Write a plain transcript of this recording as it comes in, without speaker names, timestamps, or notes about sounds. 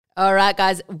All right,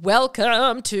 guys,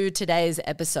 welcome to today's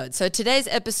episode. So today's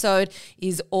episode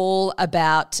is all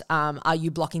about are you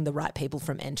blocking the right people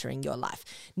from entering your life?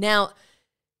 Now,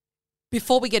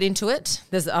 before we get into it,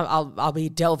 I'll be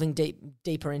delving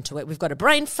deeper into it. We've got a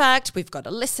brain fact, we've got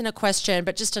a listener question,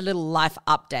 but just a little life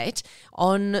update.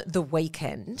 On the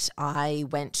weekend, I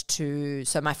went to,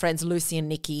 so my friends Lucy and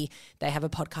Nikki, they have a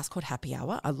podcast called Happy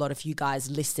Hour. A lot of you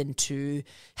guys listen to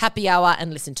Happy Hour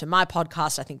and listen to my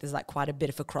podcast. I think there's like quite a bit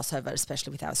of a crossover,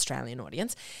 especially with our Australian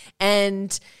audience.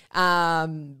 And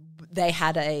they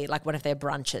had one of their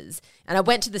brunches. And I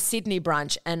went to the Sydney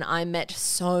brunch and I met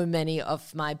so many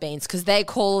of my beans because they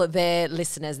call their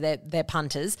listeners their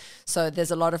punters. So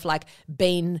there's a lot of like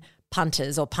bean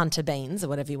punters or punter beans or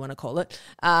whatever you want to call it.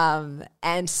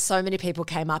 And so many people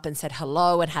came up and said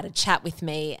hello and had a chat with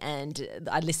me, and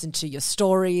I listened to your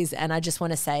stories, and I just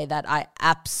want to say that I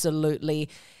absolutely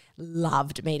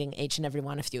loved meeting each and every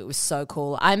one of you. It was so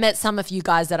cool. I met some of you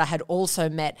guys that I had also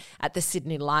met at the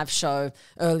Sydney live show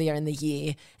earlier in the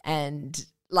year, and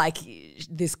like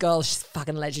this girl, she's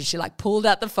fucking legend. She like pulled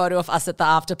out the photo of us at the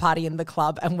after party in the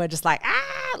club, and we're just like,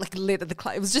 like lit at the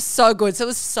club. It was just so good. So it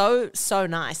was so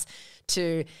nice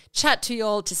to chat to you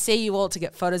all, to see you all, to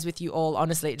get photos with you all.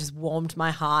 Honestly, it just warmed my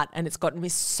heart, and it's gotten me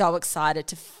so excited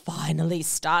to finally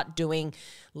start doing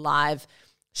live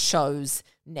shows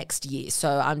next year.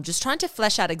 So I'm just trying to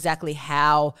flesh out exactly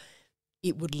how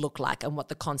it would look like and what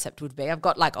the concept would be. I've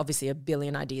got like obviously a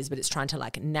billion ideas, but it's trying to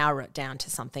like narrow it down to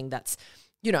something that's,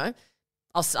 you know,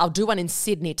 I'll do one in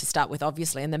Sydney to start with,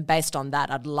 obviously, and then based on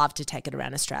that, I'd love to take it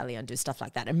around Australia and do stuff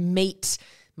like that and meet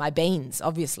my beans,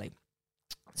 obviously.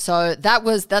 So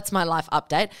that's my life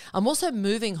update. I'm also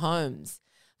moving homes.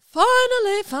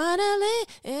 Finally,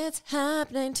 it's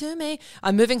happening to me.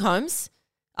 I'm moving homes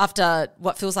after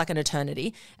what feels like an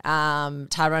eternity.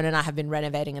 Tyrone and I have been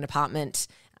renovating an apartment.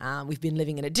 We've been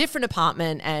living in a different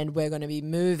apartment, and we're going to be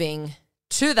moving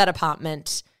to that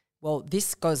apartment. Well,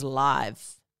 this goes live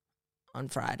on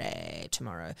Friday,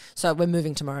 tomorrow. So we're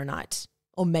moving tomorrow night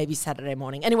or maybe Saturday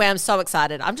morning. Anyway, I'm so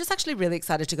excited. I'm just actually really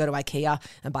excited to go to IKEA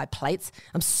and buy plates.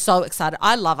 I'm so excited.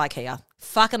 I love IKEA.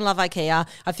 Fucking love IKEA.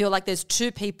 I feel like there's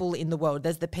two people in the world.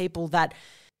 There's the people that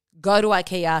go to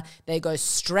IKEA, they go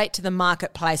straight to the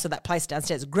marketplace or that place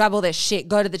downstairs, grab all their shit,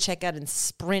 go to the checkout and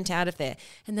sprint out of there.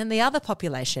 And then the other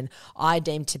population I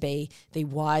deem to be the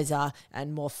wiser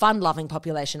and more fun-loving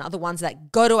population are the ones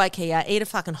that go to IKEA, eat a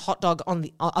fucking hot dog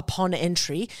upon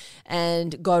entry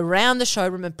and go around the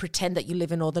showroom and pretend that you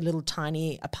live in all the little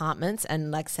tiny apartments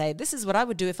and like say, this is what I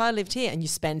would do if I lived here. And you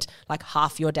spend like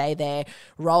half your day there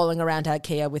rolling around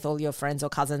IKEA with all your friends or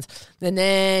cousins. And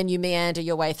then you meander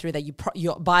your way through there.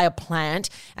 You buy a plant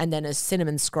and then a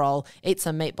cinnamon scroll, eat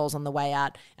some meatballs on the way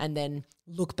out, and then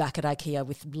look back at IKEA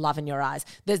with love in your eyes.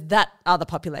 There's that other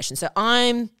population. So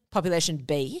I'm population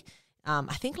B.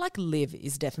 I think like Liv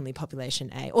is definitely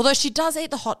population A, although she does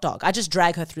eat the hot dog. I just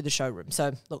drag her through the showroom.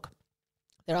 So look,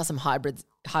 there are some hybrid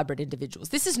individuals.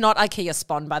 This is not IKEA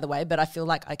spawn, by the way, but I feel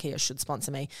like IKEA should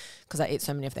sponsor me because I eat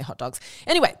so many of their hot dogs.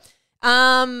 Anyway,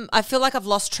 I feel like I've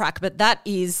lost track, but that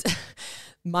is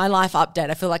my life update.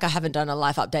 I feel like I haven't done a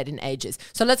life update in ages.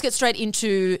 So let's get straight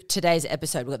into today's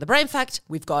episode. We've got the brain fact,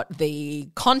 we've got the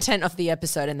content of the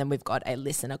episode, and then we've got a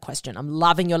listener question. I'm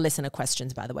loving your listener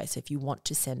questions, by the way. So if you want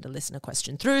to send a listener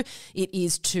question through, it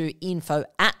is to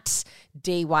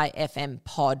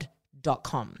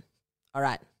info@dyfmpod.com. All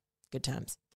right, good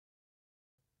times.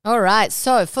 All right,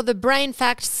 so for the brain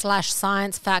fact /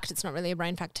 science fact, it's not really a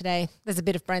brain fact today. There's a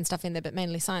bit of brain stuff in there, but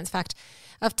mainly science fact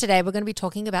of today. We're going to be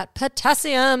talking about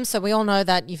potassium. So we all know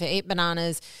that if you eat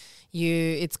bananas,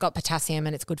 it's got potassium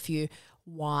and it's good for you.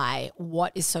 Why?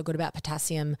 What is so good about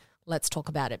potassium? Let's talk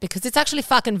about it because it's actually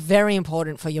fucking very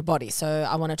important for your body. So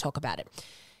I want to talk about it.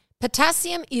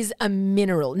 Potassium is a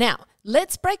mineral. Now,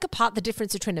 let's break apart the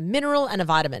difference between a mineral and a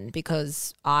vitamin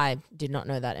because I did not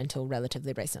know that until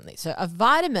relatively recently. So a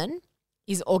vitamin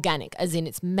is organic, as in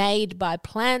it's made by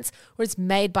plants or it's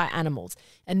made by animals.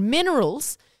 And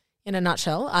minerals, in a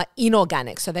nutshell, are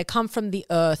inorganic. So they come from the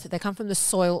earth, they come from the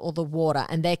soil or the water,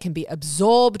 and they can be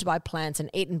absorbed by plants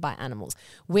and eaten by animals.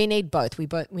 We need both. We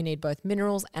need both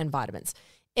minerals and vitamins.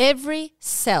 Every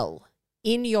cell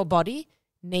in your body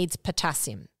needs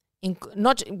potassium.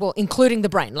 Including the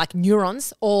brain, like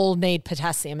neurons all need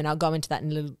potassium, and I'll go into that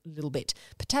in a little bit.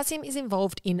 Potassium is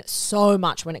involved in so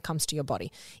much when it comes to your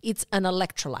body. It's an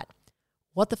electrolyte.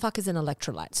 What the fuck is an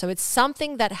electrolyte? So it's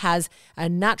something that has a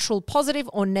natural positive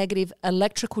or negative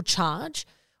electrical charge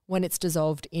when it's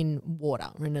dissolved in water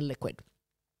or in a liquid.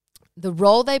 the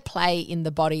role they play in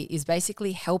the body is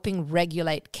basically helping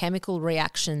regulate chemical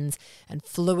reactions and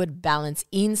fluid balance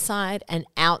inside and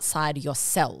outside your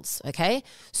cells, okay?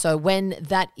 So when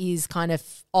that is kind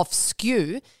of off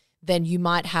skew, then you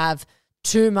might have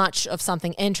too much of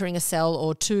something entering a cell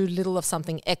or too little of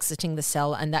something exiting the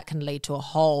cell, and that can lead to a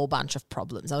whole bunch of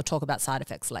problems. I'll talk about side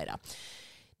effects later.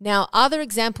 Now, other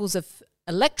examples of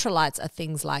electrolytes are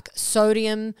things like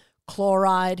sodium,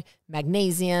 chloride,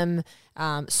 magnesium.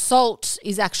 Salt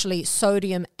is actually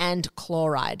sodium and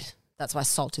chloride. That's why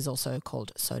salt is also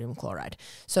called sodium chloride.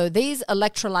 So these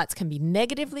electrolytes can be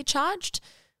negatively charged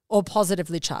or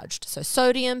positively charged. So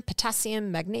sodium,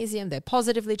 potassium, magnesium, they're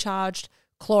positively charged.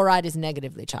 Chloride is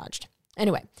negatively charged.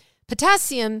 Anyway,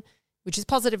 potassium, which is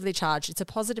positively charged, it's a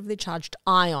positively charged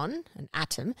ion, an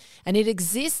atom, and it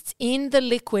exists in the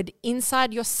liquid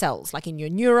inside your cells, like in your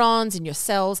neurons, in your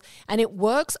cells, and it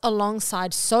works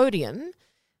alongside sodium,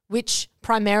 which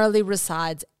primarily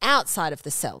resides outside of the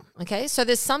cell, okay? So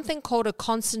there's something called a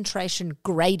concentration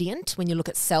gradient when you look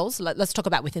at cells. Let's talk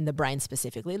about within the brain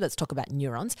specifically. Let's talk about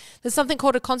neurons. There's something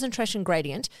called a concentration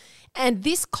gradient, and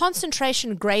this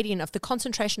concentration gradient of the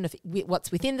concentration of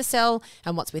what's within the cell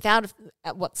and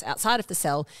what's outside of the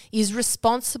cell is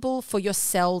responsible for your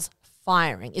cells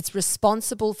firing. It's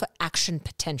responsible for action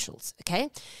potentials,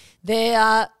 okay? There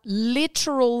are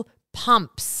literal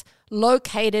pumps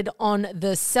located on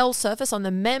the cell surface, on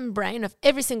the membrane of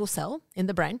every single cell in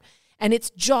the brain, and its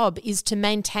job is to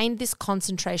maintain this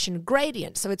concentration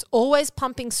gradient. So it's always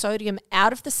pumping sodium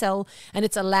out of the cell and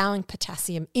it's allowing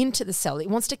potassium into the cell. It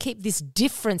wants to keep this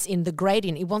difference in the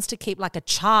gradient. It wants to keep like a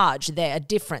charge there, a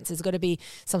difference. There's got to be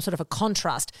some sort of a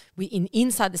contrast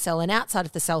inside the cell and outside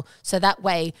of the cell, so that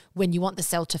way when you want the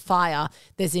cell to fire,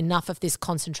 there's enough of this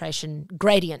concentration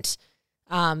gradient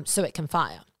so it can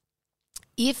fire.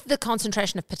 If the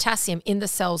concentration of potassium in the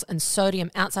cells and sodium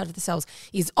outside of the cells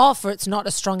is off, or it's not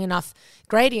a strong enough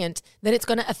gradient, then it's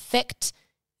going to affect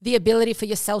the ability for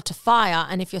your cell to fire.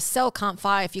 And if your cell can't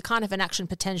fire, if you can't have an action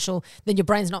potential, then your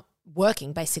brain's not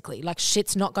working, basically. Like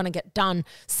shit's not going to get done.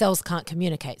 Cells can't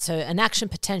communicate. So an action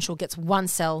potential gets one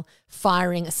cell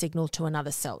firing a signal to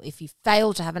another cell. If you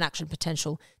fail to have an action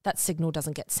potential, that signal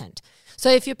doesn't get sent. So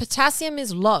if your potassium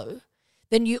is low,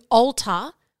 then you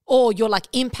alter, or you're like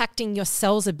impacting your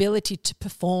cell's ability to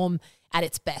perform at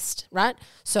its best, right?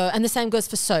 So, and the same goes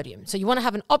for sodium. So you want to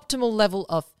have an optimal level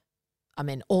of,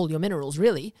 all your minerals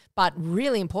really, but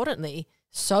really importantly,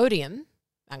 sodium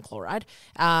and chloride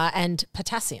and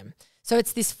potassium. So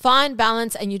it's this fine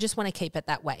balance, and you just want to keep it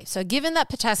that way. So given that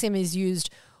potassium is used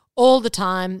all the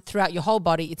time throughout your whole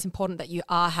body, it's important that you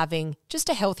are having just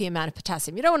a healthy amount of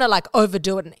potassium. You don't want to like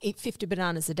overdo it and eat 50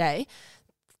 bananas a day.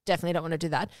 Definitely don't want to do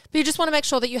that. But you just want to make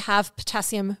sure that you have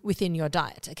potassium within your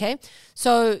diet, okay?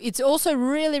 So it's also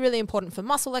really, really important for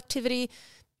muscle activity,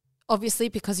 obviously,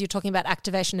 because you're talking about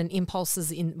activation and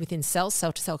impulses within cells,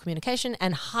 cell-to-cell communication,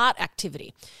 and heart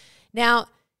activity. Now,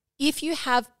 if you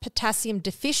have potassium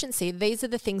deficiency, these are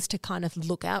the things to kind of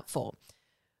look out for.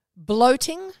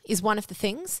 Bloating is one of the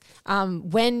things.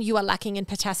 When you are lacking in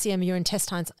potassium, your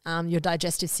intestines, your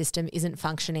digestive system isn't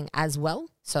functioning as well.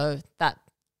 So that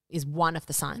is one of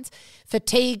the signs.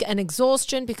 Fatigue and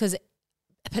exhaustion, because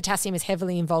potassium is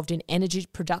heavily involved in energy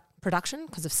production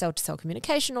because of cell-to-cell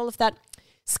communication, all of that.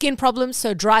 Skin problems,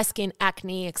 so dry skin,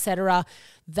 acne, etc.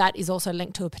 That is also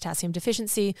linked to a potassium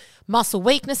deficiency. Muscle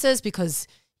weaknesses, because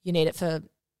you need it for,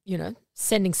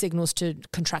 sending signals to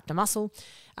contract a muscle.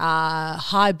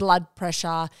 High blood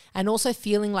pressure, and also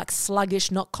feeling like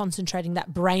sluggish, not concentrating,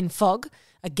 that brain fog.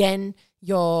 Again,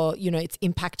 it's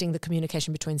impacting the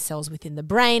communication between cells within the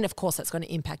brain. Of course, that's going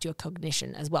to impact your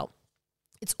cognition as well.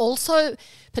 It's also,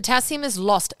 potassium is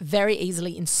lost very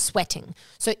easily in sweating.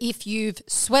 So if you've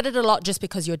sweated a lot just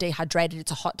because you're dehydrated,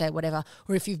 it's a hot day, whatever,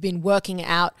 or if you've been working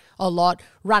out a lot,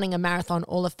 running a marathon,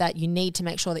 all of that, you need to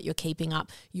make sure that you're keeping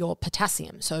up your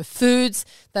potassium. So foods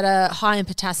that are high in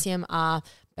potassium are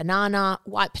banana,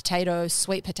 white potato,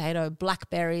 sweet potato,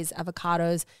 blackberries,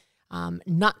 avocados,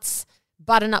 nuts,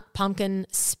 butternut pumpkin,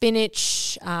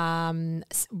 spinach,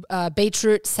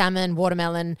 beetroot, salmon,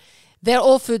 watermelon. They're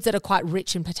all foods that are quite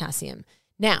rich in potassium.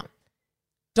 Now,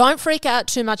 don't freak out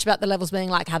too much about the levels being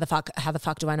like, how the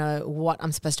fuck do I know what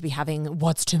I'm supposed to be having?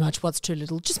 What's too much? What's too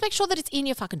little? Just make sure that it's in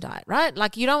your fucking diet, right?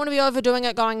 Like, you don't want to be overdoing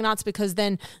it, going nuts, because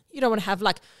then you don't want to have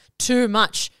like too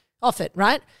much of it,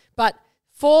 right? But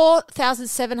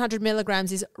 4,700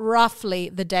 milligrams is roughly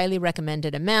the daily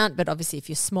recommended amount, but obviously if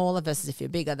you're smaller versus if you're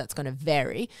bigger, that's going to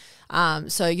vary.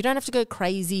 So you don't have to go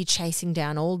crazy chasing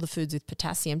down all the foods with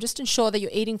potassium. Just ensure that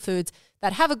you're eating foods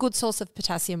that have a good source of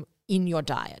potassium in your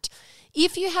diet.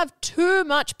 If you have too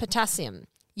much potassium,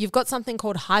 you've got something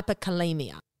called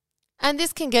hyperkalemia. And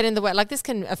this can get in the way, like this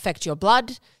can affect your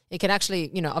blood. It can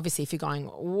actually, obviously if you're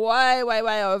going way, way,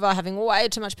 way over, having way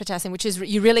too much potassium, which is,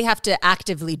 you really have to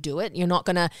actively do it. You're not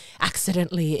going to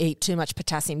accidentally eat too much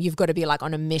potassium. You've got to be like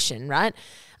on a mission, right?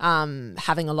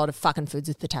 Having a lot of fucking foods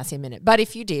with potassium in it. But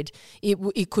if you did,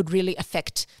 it could really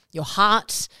affect your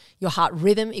heart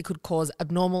rhythm. It could cause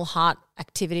abnormal heart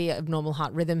activity, abnormal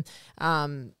heart rhythm.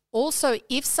 Also,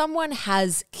 if someone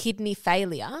has kidney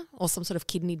failure or some sort of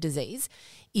kidney disease,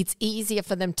 it's easier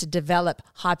for them to develop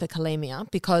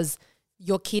hyperkalemia because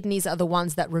your kidneys are the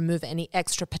ones that remove any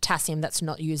extra potassium that's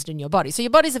not used in your body. So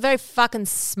your body's a very fucking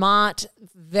smart,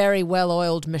 very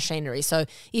well-oiled machinery. So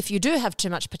if you do have too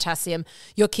much potassium,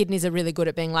 your kidneys are really good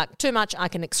at being like, too much, I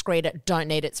can excrete it, don't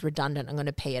need it, it's redundant, I'm going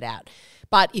to pee it out.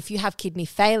 But if you have kidney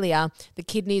failure, the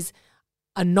kidneys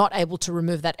are not able to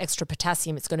remove that extra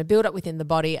potassium. It's going to build up within the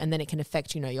body and then it can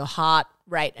affect, your heart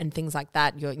rate and things like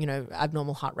that, your,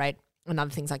 abnormal heart rate and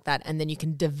other things like that. And then you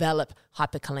can develop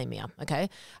hyperkalemia, okay?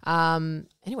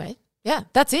 Anyway, yeah,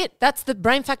 that's it. That's the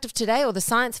brain fact of today, or the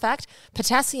science fact,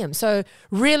 potassium. So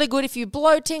really good if you're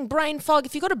bloating, brain fog,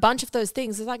 if you've got a bunch of those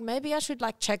things, it's like maybe I should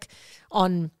check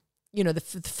on,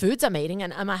 the foods I'm eating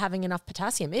and am I having enough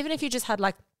potassium? Even if you just had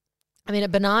a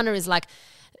banana is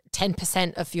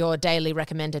 10% of your daily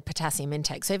recommended potassium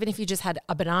intake. So even if you just had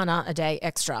a banana a day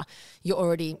extra, you're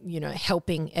already,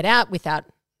 helping it out without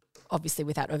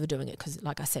overdoing it, because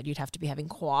like I said, you'd have to be having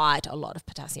quite a lot of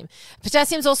potassium.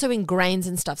 Potassium's also in grains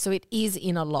and stuff, so it is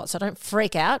in a lot. So don't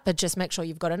freak out, but just make sure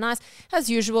you've got a nice, as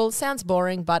usual, sounds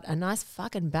boring, but a nice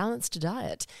fucking balanced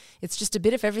diet. It's just a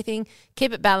bit of everything.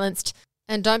 Keep it balanced.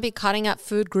 And don't be cutting out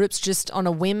food groups just on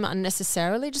a whim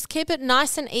unnecessarily. Just keep it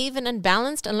nice and even and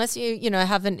balanced. Unless you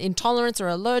have an intolerance or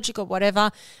allergic or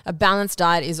whatever, a balanced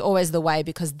diet is always the way,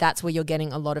 because that's where you're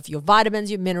getting a lot of your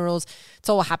vitamins, your minerals. It's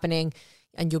all happening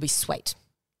and you'll be sweet.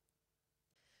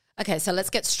 Okay, so let's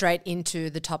get straight into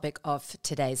the topic of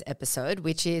today's episode,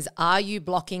 which is, are you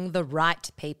blocking the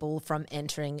right people from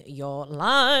entering your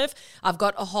life? I've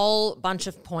got a whole bunch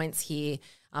of points here.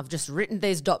 I've just written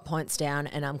these dot points down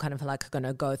and I'm kind of going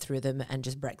to go through them and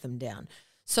just break them down.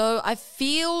 So I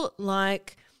feel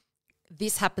like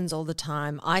this happens all the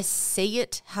time. I see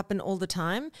it happen all the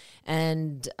time,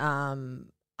 and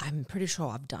I'm pretty sure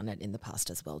I've done it in the past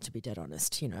as well, to be dead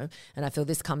honest, And I feel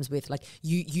this comes with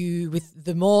you with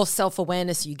the more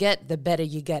self-awareness you get, the better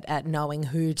you get at knowing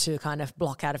who to kind of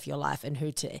block out of your life and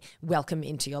who to welcome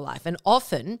into your life. And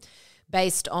often,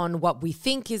 based on what we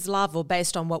think is love, or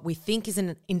based on what we think is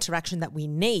an interaction that we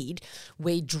need,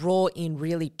 we draw in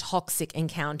really toxic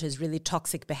encounters, really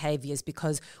toxic behaviors,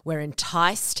 because we're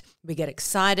enticed, we get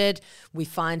excited, we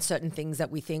find certain things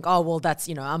that we think, oh, well, that's,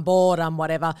 I'm bored, I'm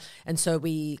whatever. And so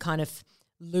we kind of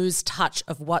lose touch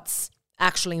of what's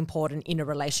actually important in a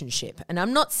relationship. And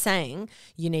I'm not saying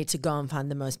you need to go and find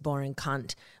the most boring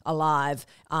cunt alive,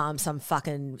 some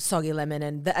fucking soggy lemon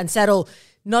and settle.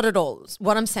 Not at all.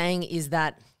 What I'm saying is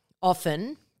that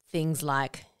often things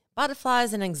like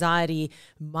butterflies and anxiety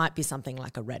might be something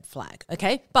like a red flag,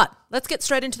 okay? But let's get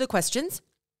straight into the questions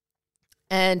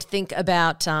and think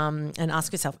about and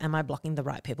ask yourself, am I blocking the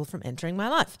right people from entering my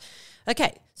life?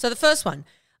 Okay, so the first one,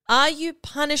 are you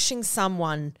punishing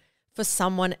someone for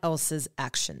someone else's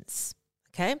actions?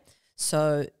 Okay,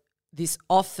 so this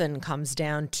often comes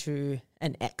down to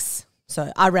an ex.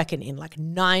 So I reckon in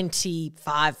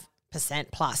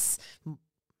 95% plus,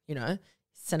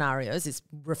 scenarios is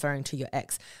referring to your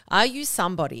ex. Are you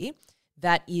somebody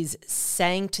that is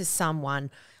saying to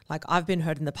someone, I've been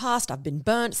hurt in the past, I've been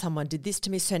burnt, someone did this to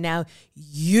me, so now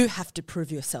you have to prove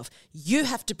yourself. You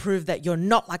have to prove that you're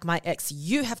not like my ex.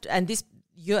 You have to, and this,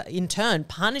 you're in turn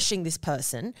punishing this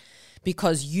person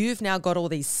because you've now got all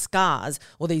these scars,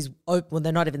 or these, well,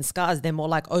 they're not even scars, they're more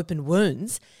like open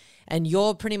wounds. And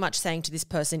you're pretty much saying to this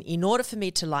person, in order for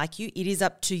me to like you, it is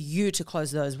up to you to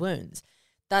close those wounds.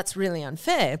 That's really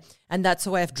unfair. And that's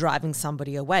a way of driving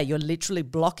somebody away. You're literally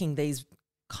blocking these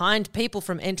kind people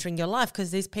from entering your life,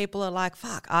 because these people are like,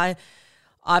 fuck,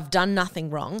 I've done nothing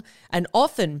wrong. And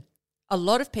often a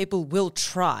lot of people will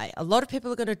try. A lot of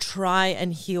people are going to try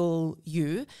and heal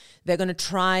you. They're going to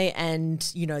try and,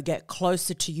 get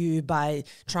closer to you by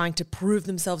trying to prove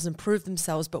themselves and prove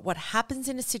themselves. But what happens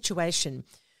in a situation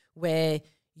where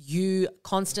you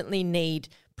constantly need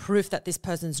proof that this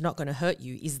person's not going to hurt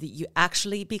you is that you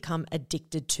actually become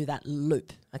addicted to that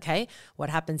loop, okay? What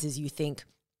happens is you think,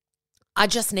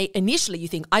 initially you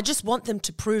think, I just want them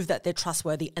to prove that they're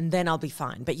trustworthy and then I'll be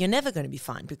fine. But you're never going to be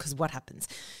fine, because what happens?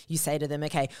 You say to them,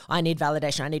 okay, I need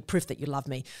validation. I need proof that you love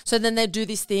me. So then they do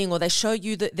this thing, or they show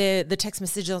you the text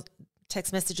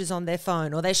text messages on their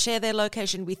phone, or they share their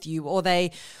location with you, or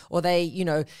they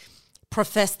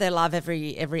profess their love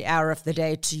every hour of the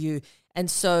day to you. And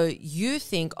so you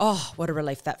think, oh, what a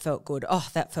relief, that felt good. Oh,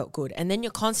 that felt good. And then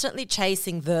you're constantly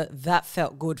chasing that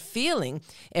felt good feeling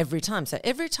every time. So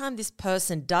every time this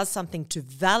person does something to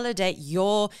validate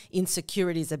your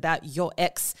insecurities about your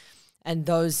ex and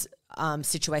those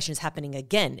situations happening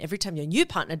again, every time your new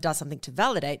partner does something to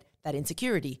validate that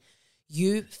insecurity,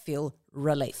 you feel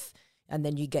relief. And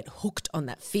then you get hooked on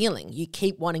that feeling. You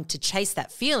keep wanting to chase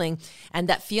that feeling, and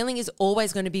that feeling is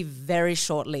always going to be very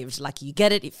short-lived. Like, you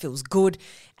get it, it feels good,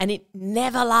 and it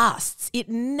never lasts. It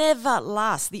never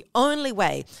lasts. The only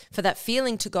way for that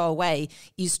feeling to go away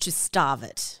is to starve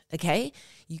it, okay?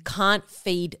 You can't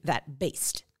feed that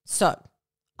beast. So,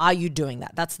 are you doing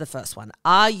that? That's the first one.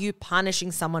 Are you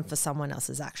punishing someone for someone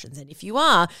else's actions? And if you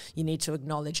are, you need to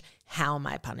acknowledge, how am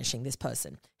I punishing this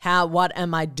person? What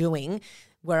am I doing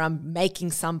where I'm making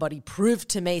somebody prove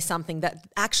to me something that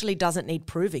actually doesn't need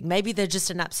proving? Maybe they're just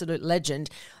an absolute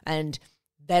legend and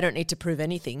they don't need to prove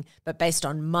anything, but based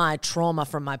on my trauma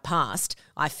from my past,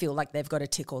 I feel like they've got to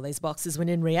tick all these boxes, when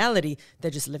in reality,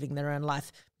 they're just living their own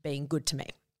life being good to me.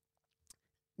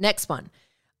 Next one.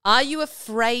 Are you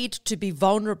afraid to be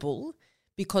vulnerable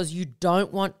because you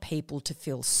don't want people to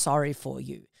feel sorry for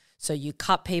you? So you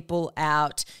cut people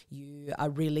out, you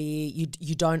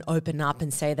don't open up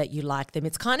and say that you like them.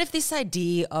 It's kind of this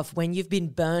idea of when you've been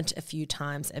burnt a few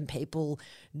times and people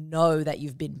know that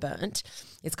you've been burnt.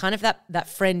 It's kind of that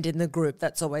friend in the group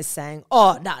that's always saying,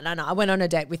 oh, no, I went on a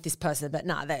date with this person, but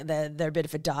no, they're a bit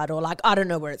of a dud, or like, I don't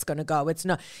know where it's going to go. It's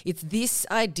this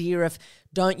idea of,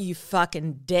 don't you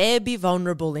fucking dare be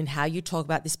vulnerable in how you talk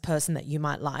about this person that you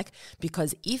might like,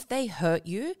 because if they hurt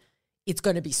you, it's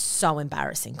going to be so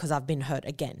embarrassing, because I've been hurt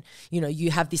again. You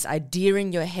have this idea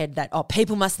in your head that, oh,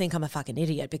 people must think I'm a fucking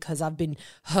idiot because I've been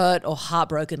hurt or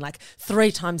heartbroken like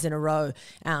 3 times in a row.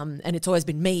 And it's always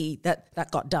been me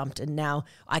that got dumped. And now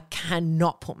I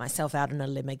cannot put myself out on a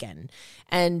limb again.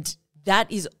 And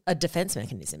that is a defense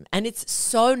mechanism. And it's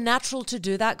so natural to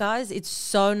do that, guys. It's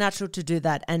so natural to do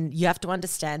that. And you have to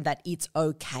understand that it's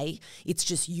okay. It's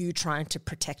just you trying to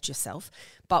protect yourself.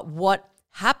 But what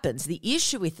happens, the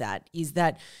issue with that is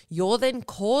that you're then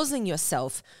causing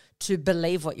yourself to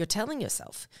believe what you're telling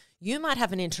yourself. You might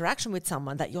have an interaction with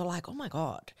someone that you're like, oh my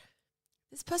God,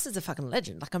 this person's a fucking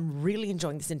legend. Like, I'm really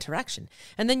enjoying this interaction.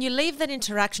 And then you leave that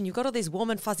interaction, you've got all these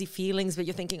warm and fuzzy feelings, but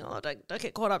you're thinking, oh, don't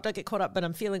get caught up, but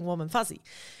I'm feeling warm and fuzzy.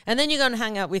 And then you go and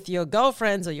hang out with your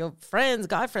girlfriends or your friends,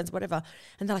 guy friends, whatever.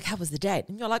 And they're like, how was the date?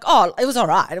 And you're like, oh, it was all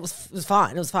right. It was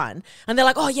fine. And they're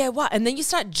like, oh yeah, what? And then you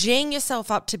start geeing yourself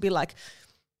up to be like,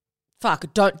 fuck,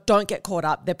 don't get caught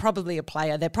up. They're probably a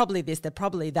player. They're probably this. They're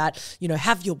probably that.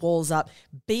 Have your walls up.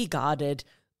 Be guarded.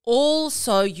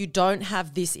 Also, you don't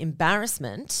have this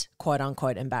embarrassment, quote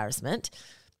unquote embarrassment,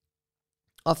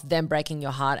 of them breaking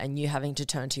your heart and you having to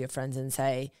turn to your friends and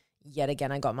say, yet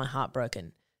again, I got my heart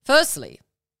broken. Firstly,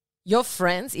 your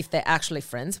friends, if they're actually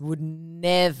friends, would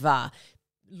never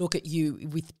look at you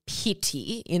with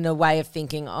pity in a way of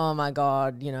thinking, oh my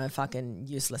God, fucking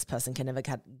useless person can never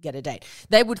get a date.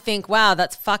 They would think, wow,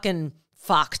 that's fucking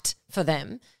fucked for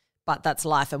them, but that's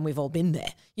life and we've all been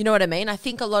there. You know what I mean? I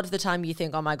think a lot of the time you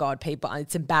think, oh my God, people,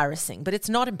 it's embarrassing, but it's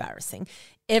not embarrassing.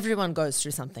 Everyone goes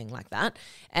through something like that.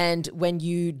 And when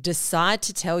you decide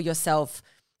to tell yourself,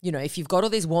 if you've got all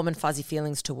these warm and fuzzy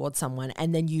feelings towards someone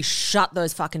and then you shut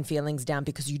those fucking feelings down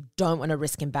because you don't want to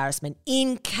risk embarrassment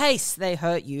in case they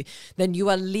hurt you, then you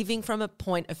are living from a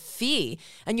point of fear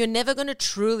and you're never going to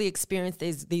truly experience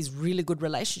these really good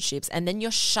relationships, and then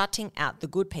you're shutting out the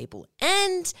good people.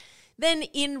 And then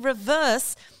in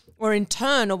reverse, or in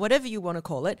turn, or whatever you want to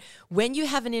call it, when you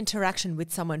have an interaction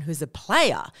with someone who's a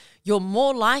player, you're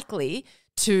more likely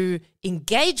to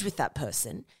engage with that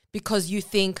person because you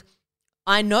think,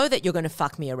 I know that you're going to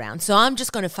fuck me around, so I'm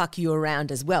just going to fuck you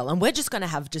around as well. And we're just going to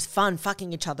have just fun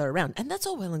fucking each other around. And that's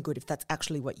all well and good if that's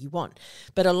actually what you want.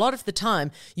 But a lot of the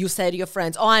time, you'll say to your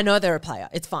friends, oh, I know they're a player.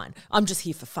 It's fine. I'm just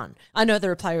here for fun. I know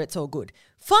they're a player. It's all good.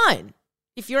 Fine,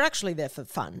 if you're actually there for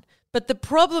fun. But the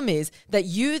problem is that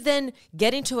you then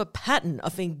get into a pattern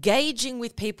of engaging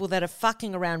with people that are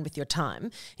fucking around with your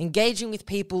time, engaging with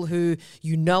people who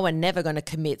you know are never going to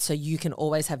commit, so you can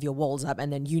always have your walls up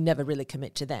and then you never really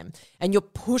commit to them. And you're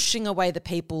pushing away the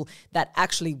people that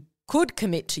actually could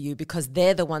commit to you because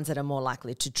they're the ones that are more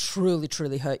likely to truly,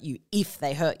 truly hurt you if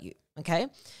they hurt you, okay?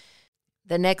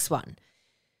 The next one.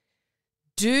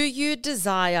 Do you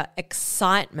desire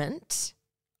excitement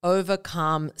over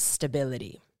calm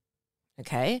stability?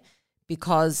 Okay,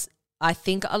 because I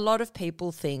think a lot of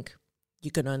people think you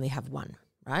can only have one,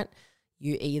 right?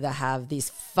 You either have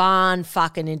this fun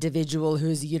fucking individual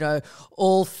who's,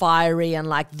 all fiery and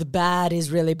like the bad is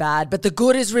really bad, but the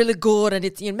good is really good and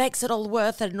it makes it all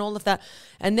worth it and all of that.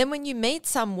 And then when you meet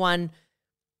someone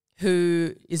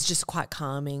who is just quite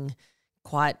calming,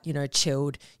 quite,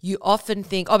 chilled, you often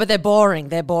think, oh, but they're boring.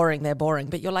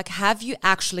 But you're like, have you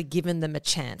actually given them a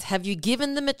chance? Have you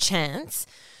given them a chance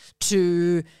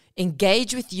to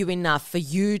engage with you enough for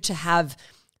you to have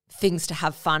things to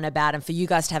have fun about and for you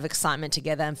guys to have excitement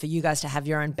together and for you guys to have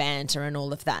your own banter and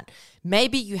all of that?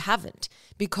 Maybe you haven't,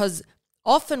 because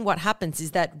often what happens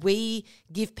is that we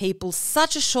give people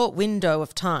such a short window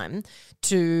of time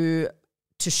to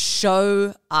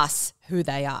show us who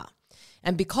they are.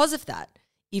 And because of that,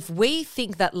 if we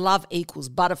think that love equals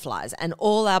butterflies and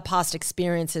all our past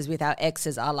experiences with our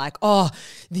exes are like,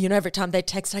 every time they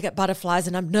text, I get butterflies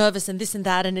and I'm nervous and this and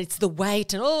that and it's the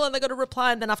wait and and they got to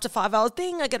reply and then after 5 hours,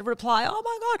 I get a reply. Oh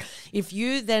my God. If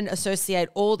you then associate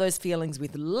all those feelings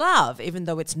with love, even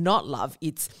though it's not love,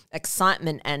 it's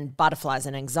excitement and butterflies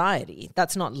and anxiety.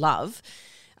 That's not love.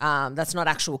 That's not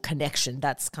actual connection.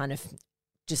 That's kind of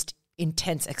just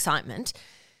intense excitement.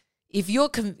 If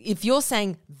you're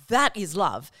saying that is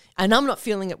love and I'm not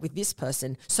feeling it with this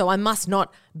person, so I must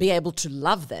not be able to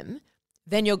love them,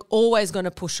 then you're always going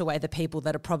to push away the people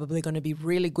that are probably going to be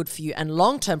really good for you and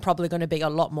long-term probably going to be a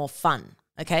lot more fun,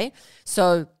 okay?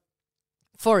 So,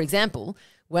 for example,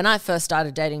 when I first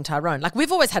started dating Tyrone, like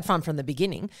we've always had fun from the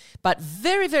beginning, but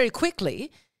very, very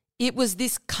quickly, it was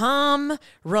this calm,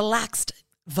 relaxed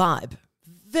vibe.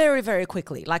 Very, very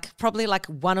quickly, like probably like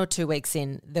 1 or 2 weeks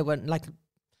in, there were like,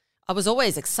 I was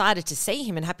always excited to see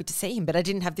him and happy to see him, but I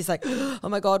didn't have this like, oh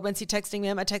my God, when's he texting me?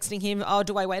 Am I texting him? Oh,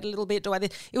 do I wait a little bit?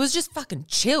 It was just fucking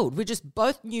chilled. We just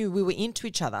both knew we were into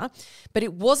each other, but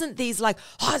it wasn't these like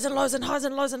highs and lows and highs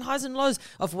and lows and highs and lows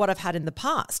of what I've had in the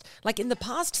past. Like in the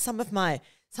past, some of my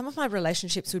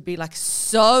relationships would be like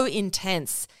so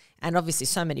intense and obviously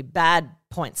so many bad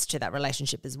points to that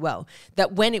relationship as well,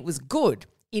 that when it was good,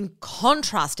 in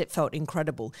contrast, it felt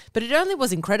incredible. But it only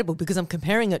was incredible because I'm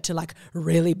comparing it to like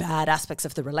really bad aspects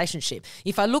of the relationship.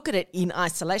 If I look at it in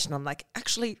isolation, I'm like,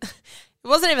 actually, it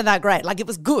wasn't even that great. Like it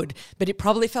was good, but it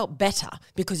probably felt better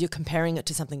because you're comparing it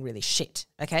to something really shit,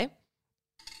 okay?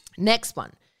 Next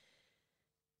one.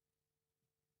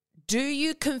 Do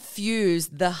you confuse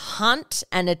the hunt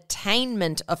and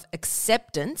attainment of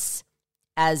acceptance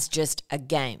as just a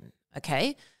game,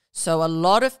 okay? So a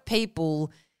lot of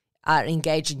people are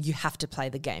engaged in you have to play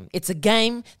the game. It's a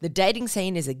game. The dating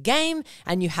scene is a game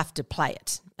and you have to play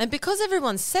it. And because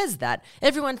everyone says that,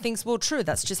 everyone thinks, well, true,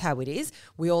 that's just how it is.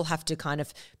 We all have to kind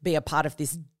of be a part of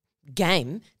this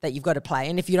game that you've got to play.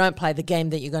 And if you don't play the game,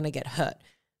 then you're going to get hurt.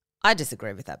 I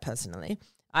disagree with that personally.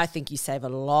 I think you save a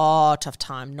lot of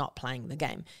time not playing the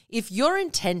game. If your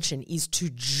intention is to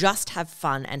just have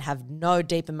fun and have no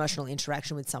deep emotional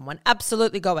interaction with someone,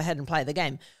 absolutely go ahead and play the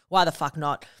game. Why the fuck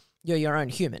not? You're your own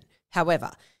human.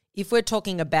 However, if we're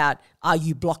talking about are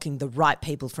you blocking the right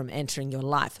people from entering your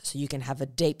life so you can have a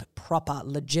deep, proper,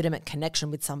 legitimate connection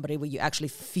with somebody where you actually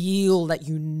feel that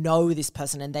you know this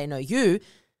person and they know you,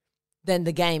 then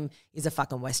the game is a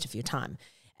fucking waste of your time.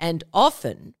 And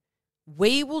often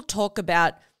we will talk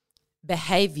about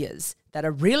behaviors that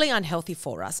are really unhealthy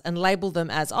for us and label them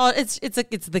as, oh, it's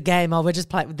the game. Oh, they're just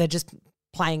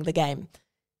playing the game.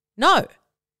 No.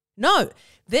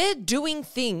 They're doing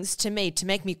things to me to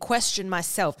make me question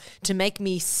myself, to make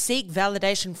me seek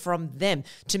validation from them,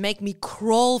 to make me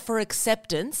crawl for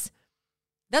acceptance.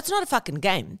 That's not a fucking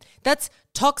game. That's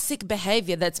toxic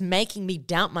behavior that's making me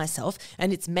doubt myself,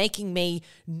 and it's making me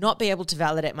not be able to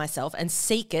validate myself and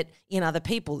seek it in other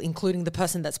people, including the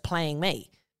person that's playing me.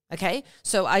 Okay?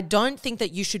 So I don't think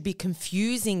that you should be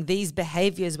confusing these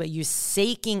behaviors where you're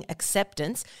seeking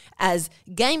acceptance as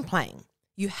game playing.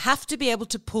 You have to be able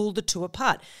to pull the two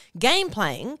apart. Game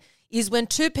playing is when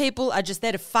two people are just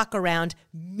there to fuck around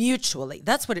mutually.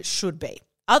 That's what it should be.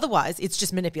 Otherwise, it's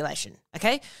just manipulation,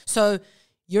 okay? So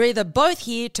you're either both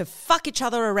here to fuck each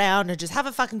other around and just have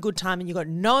a fucking good time and you've got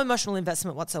no emotional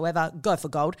investment whatsoever, go for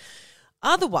gold.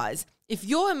 Otherwise, if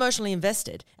you're emotionally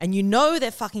invested and you know they're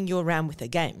fucking you around with a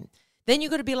game, then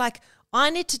you've got to be like,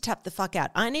 I need to tap the fuck out.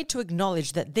 I need to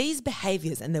acknowledge that these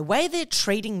behaviors and the way they're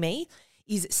treating me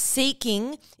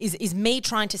is me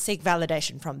trying to seek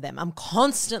validation from them. I'm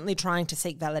constantly trying to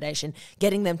seek validation,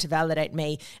 getting them to validate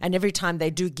me. And every time they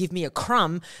do give me a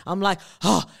crumb, I'm like,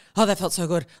 oh, that felt so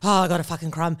good. Oh, I got a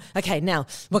fucking crumb. Okay, now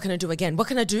what can I do again? What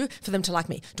can I do for them to like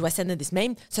me? Do I send them this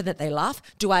meme so that they laugh?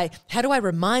 How do I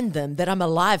remind them that I'm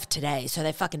alive today so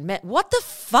they fucking met? What the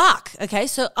fuck? Okay,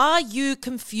 so are you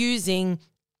confusing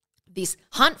this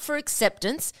hunt for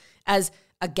acceptance as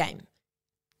a game?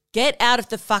 get out of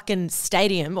the fucking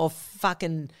stadium or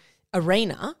fucking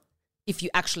arena if you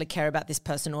actually care about this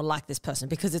person or like this person,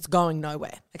 because it's going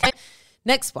nowhere. Okay.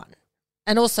 Next one.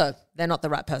 And also, they're not the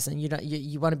right person.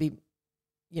 You want to be,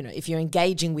 if you're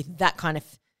engaging with that kind of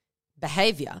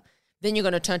behavior, then you're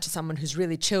going to turn to someone who's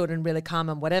really chilled and really calm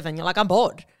and whatever. And you're like, I'm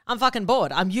bored. I'm fucking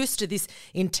bored. I'm used to this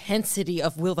intensity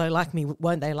of will they like me,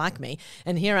 won't they like me?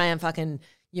 And here I am fucking,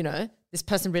 this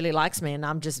person really likes me and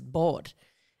I'm just bored.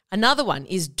 Another one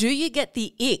is, do you get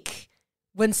the ick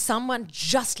when someone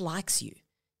just likes you?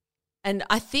 And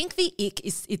I think the ick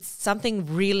it's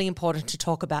something really important to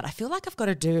talk about. I feel like I've got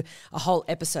to do a whole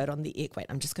episode on the ick. Wait,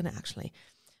 I'm just going to actually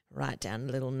write down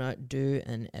a little note, do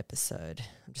an episode.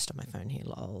 I'm just on my phone here,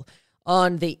 lol.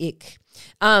 On the ick.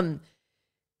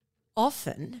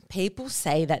 Often people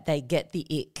say that they get the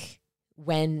ick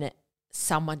when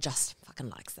someone just fucking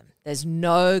likes them. There's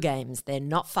no games. They're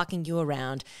not fucking you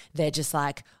around. They're just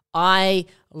like, I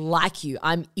like you.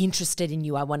 I'm interested in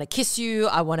you. I want to kiss you.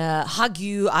 I want to hug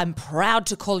you. I'm proud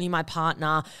to call you my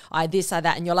partner. I this, I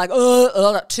that. And you're like,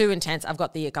 too intense. I've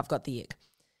got the ick. I've got the ick.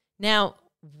 Now,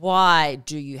 why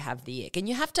do you have the ick? And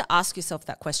you have to ask yourself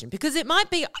that question, because you might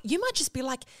just be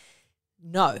like,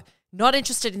 no, not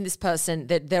interested in this person.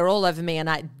 They're all over me and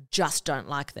I just don't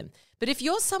like them. But if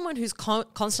you're someone who's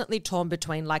constantly torn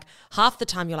between, like, half the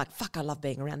time you're like, fuck, I love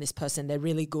being around this person. They're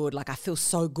really good. Like, I feel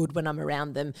so good when I'm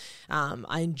around them.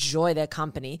 I enjoy their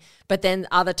company. But then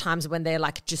other times when they're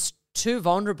like just too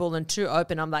vulnerable and too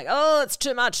open, I'm like, oh, it's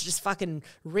too much. Just fucking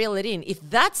reel it in. If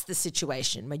that's the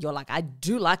situation where you're like, I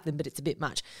do like them, but it's a bit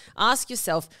much, ask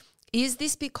yourself, is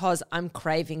this because I'm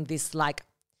craving this, like,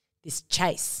 this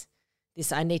chase?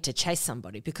 This, I need to chase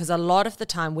somebody, because a lot of the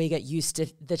time we get used to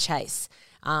the chase.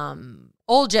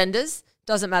 All genders,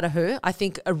 doesn't matter who. I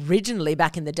think originally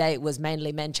back in the day it was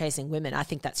mainly men chasing women. I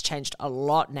think that's changed a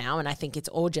lot now, and I think it's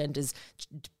all genders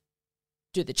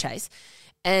do the chase.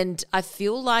 And I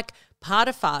feel like part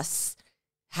of us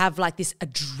have like this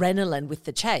adrenaline with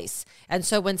the chase. And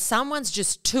so when someone's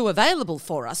just too available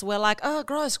for us, we're like, oh,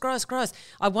 gross.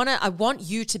 I want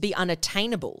you to be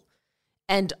unattainable.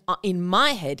 And in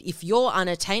my head, if you're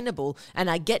unattainable and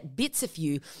I get bits of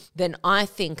you, then I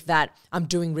think that I'm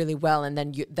doing really well, and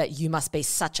then that you must be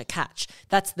such a catch.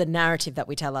 That's the narrative that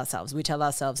we tell ourselves. We tell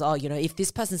ourselves, oh, if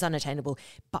this person's unattainable,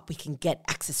 but we can get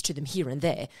access to them here and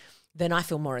there, then I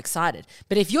feel more excited.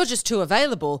 But if you're just too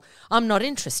available, I'm not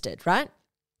interested, right?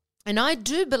 And I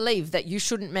do believe that you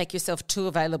shouldn't make yourself too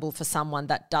available for someone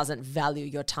that doesn't value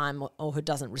your time or who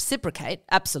doesn't reciprocate.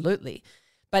 Absolutely.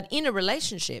 But in a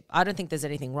relationship, I don't think there's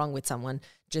anything wrong with someone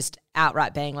just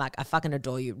outright being like, I fucking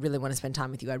adore you, really want to spend time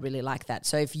with you, I really like that.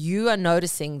 So if you are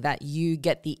noticing that you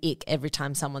get the ick every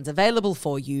time someone's available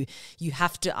for you, you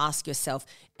have to ask yourself,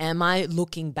 am I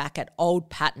looking back at old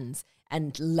patterns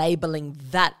and labeling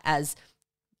that as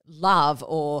love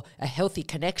or a healthy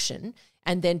connection,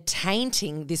 and then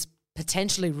tainting this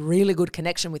potentially really good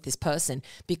connection with this person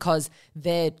because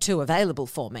they're too available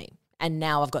for me and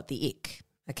now I've got the ick,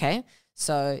 okay?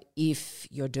 So if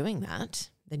you're doing that,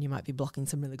 then you might be blocking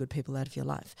some really good people out of your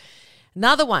life.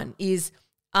 Another one is,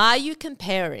 are you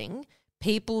comparing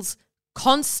people's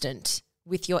constant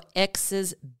with your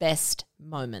ex's best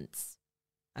moments?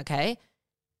 Okay?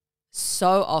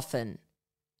 So often.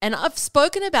 And I've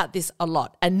spoken about this a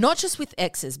lot, and not just with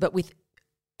exes, but with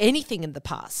anything in the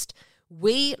past.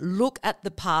 We look at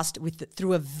the past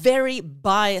through a very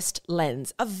biased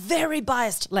lens,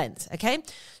 okay?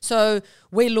 So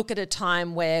we look at a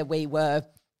time where we were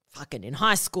fucking in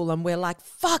high school and we're like,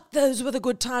 fuck, those were the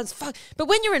good times, fuck. But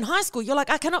when you're in high school, you're like,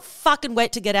 I cannot fucking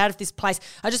wait to get out of this place.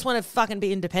 I just want to fucking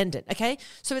be independent, okay?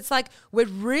 So it's like we're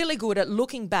really good at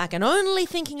looking back and only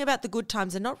thinking about the good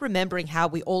times and not remembering how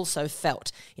we also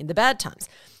felt in the bad times.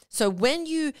 So when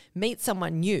you meet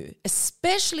someone new,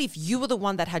 especially if you were the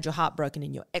one that had your heart broken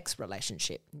in your ex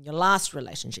relationship, in your last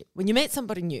relationship, when you meet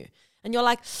somebody new and you're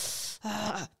like,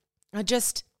 I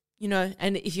just,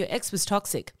 and if your ex was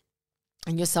toxic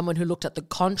and you're someone who looked at the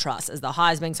contrast as the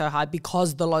highs being so high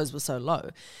because the lows were so low,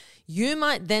 you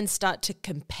might then start to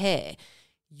compare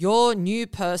your new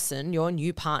person, your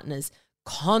new partner's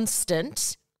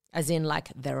constant, as in like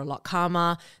they're a lot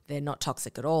calmer, they're not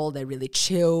toxic at all, they're really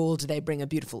chilled, they bring a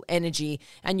beautiful energy,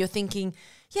 and you're thinking,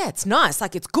 yeah, it's nice,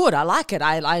 like it's good, I like it,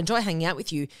 I enjoy hanging out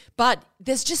with you, but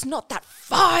there's just not that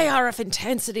fire of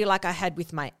intensity like I had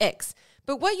with my ex.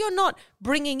 But what you're not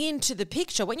bringing into the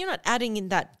picture, what you're not adding in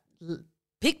that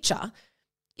picture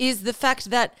is the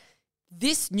fact that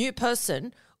this new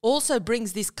person also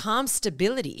brings this calm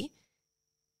stability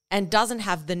and doesn't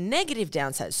have the negative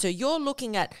downsides. So you're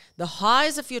looking at the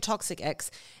highs of your toxic ex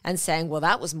and saying, well,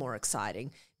 that was more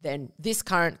exciting. than this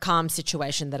current calm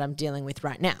situation that I'm dealing with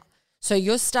right now. So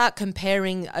you'll start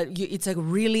comparing. It's a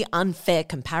really unfair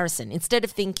comparison. Instead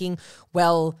of thinking,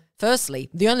 well, firstly,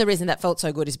 the only reason that felt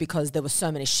so good is because there were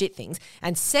so many shit things.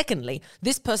 And secondly,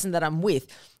 this person that I'm with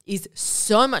is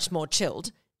so much more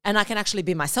chilled and I can actually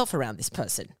be myself around this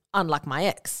person, unlike my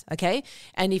ex, okay?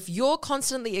 And if you're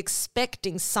constantly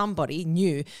expecting somebody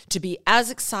new to be as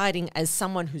exciting as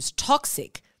someone who's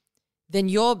toxic, then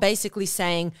you're basically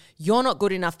saying you're not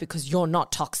good enough because you're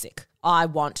not toxic. I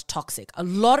want toxic. A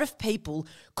lot of people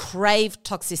crave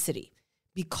toxicity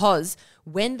because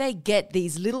when they get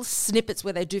these little snippets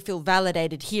where they do feel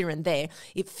validated here and there,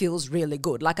 it feels really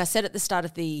good. Like I said at the start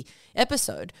of the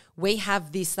episode, we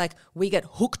have this, like, we get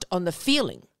hooked on the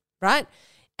feeling, right?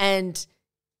 And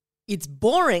it's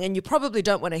boring and you probably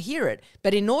don't want to hear it.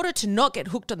 But in order to not get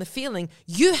hooked on the feeling,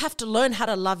 you have to learn how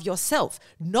to love yourself.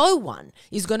 No one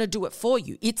is going to do it for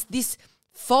you. It's this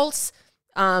false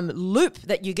loop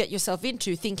that you get yourself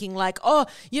into, thinking like, oh,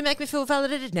 you make me feel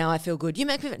validated, now I feel good. You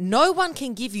make me. No one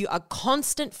can give you a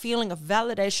constant feeling of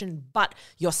validation but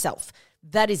yourself.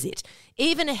 That is it.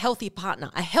 Even a healthy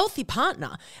partner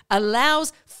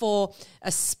allows for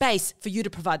a space for you to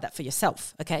provide that for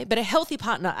yourself, okay? But a healthy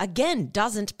partner, again,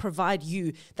 doesn't provide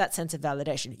you that sense of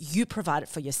validation. You provide it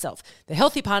for yourself. The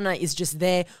healthy partner is just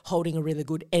there holding a really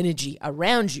good energy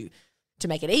around you to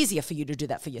make it easier for you to do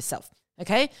that for yourself,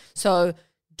 okay? So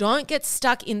don't get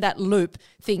stuck in that loop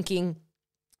thinking,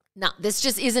 no, this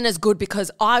just isn't as good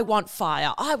because I want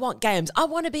fire. I want games. I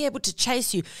want to be able to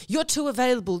chase you. You're too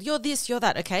available. You're this, you're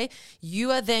that, okay?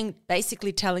 You are then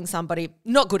basically telling somebody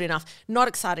not good enough, not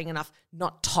exciting enough,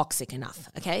 not toxic enough,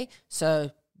 okay? So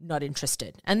not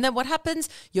interested. And then what happens?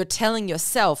 You're telling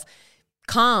yourself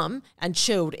calm and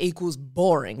chilled equals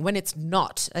boring when it's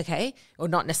not, okay? Or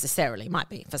not necessarily, might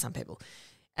be for some people.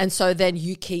 And so then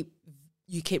you keep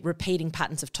repeating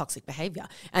patterns of toxic behavior.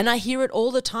 And I hear it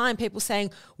all the time, people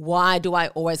saying, why do I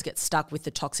always get stuck with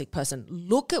the toxic person?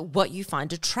 Look at what you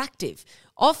find attractive.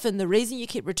 Often the reason you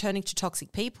keep returning to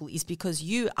toxic people is because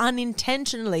you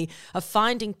unintentionally are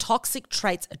finding toxic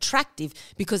traits attractive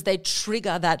because they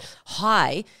trigger that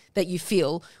high that you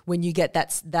feel when you get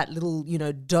that little,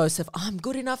 dose of, I'm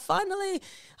good enough finally.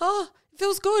 Oh, it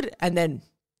feels good. And then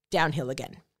downhill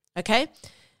again, okay?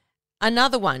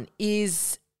 Another one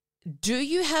is, do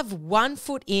you have 1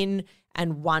 foot in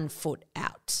and 1 foot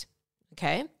out?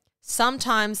 Okay.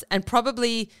 Sometimes, and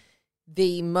probably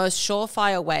the most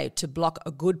surefire way to block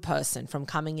a good person from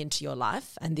coming into your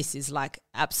life, and this is like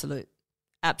absolute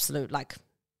like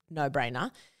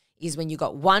no-brainer, is when you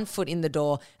got 1 foot in the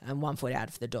door and 1 foot out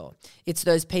of the door. It's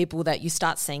those people that you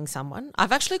start seeing someone.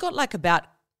 I've actually got like about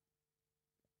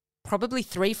probably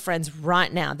 3 friends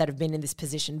right now that have been in this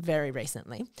position very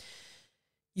recently.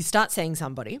 You start seeing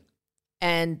somebody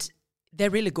and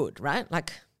they're really good, right?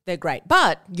 Like they're great,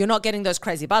 but you're not getting those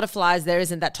crazy butterflies. There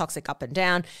isn't that toxic up and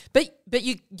down, but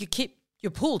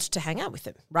you're pulled to hang out with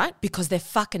them, right? Because they're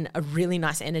fucking a really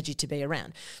nice energy to be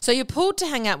around. So you're pulled to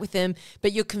hang out with them,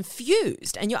 but you're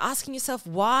confused and you're asking yourself,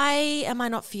 why am I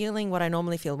not feeling what I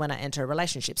normally feel when I enter a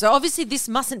relationship? So obviously this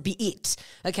mustn't be it,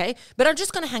 okay? But I'm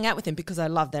just going to hang out with them because I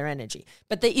love their energy.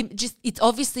 But it's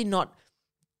obviously not,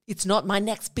 it's not my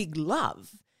next big love,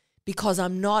 because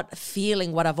I'm not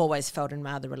feeling what I've always felt in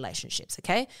my other relationships,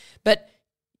 okay? But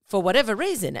for whatever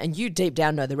reason, and you deep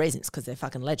down know the reasons because they're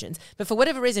fucking legends, but for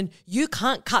whatever reason, you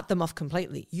can't cut them off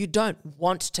completely. You don't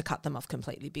want to cut them off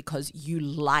completely because you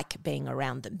like being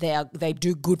around them. They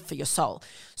do good for your soul.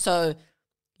 So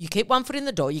you keep 1 foot in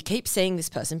the door. You keep seeing this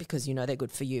person because you know they're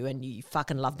good for you and you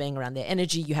fucking love being around their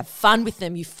energy. You have fun with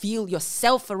them. You feel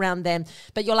yourself around them.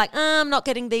 But you're like, I'm not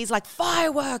getting these like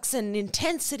fireworks and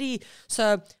intensity.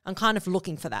 So I'm kind of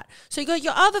looking for that. So you got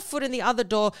your other foot in the other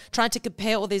door trying to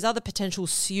compare all these other potential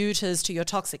suitors to your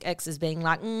toxic exes being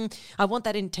like, I want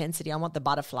that intensity. I want the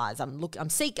butterflies. I'm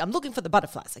looking for the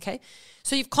butterflies, okay?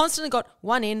 So you've constantly got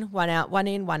one in, one out, one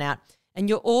in, one out. And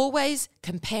you're always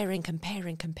comparing.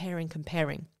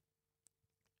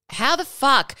 How the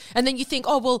fuck? And then you think,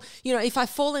 oh, well, if I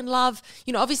fall in love,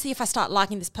 obviously if I start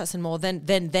liking this person more,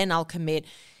 then I'll commit.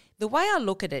 The way I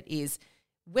look at it is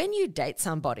when you date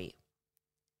somebody,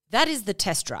 that is the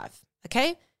test drive,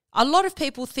 okay? A lot of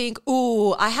people think,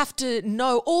 oh, I have to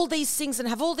know all these things and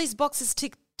have all these boxes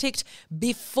ticked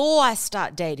before I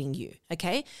start dating you,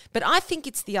 okay? But I think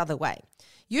it's the other way.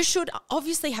 You should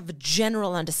obviously have a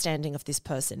general understanding of this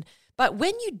person. But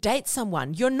when you date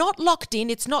someone, you're not locked in.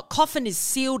 It's not coffin is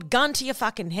sealed, gun to your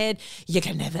fucking head. You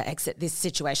can never exit this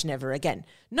situation ever again.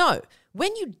 No,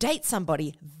 when you date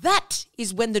somebody, that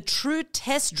is when the true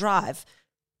test drive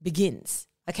begins,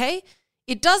 okay?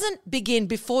 It doesn't begin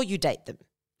before you date them.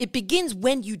 It begins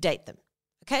when you date them,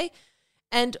 okay?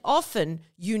 And often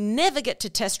you never get to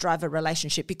test drive a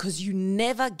relationship because you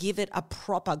never give it a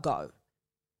proper go.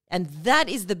 And that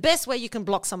is the best way you can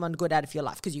block someone good out of your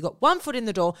life, because you got one foot in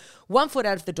the door, one foot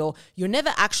out of the door. You're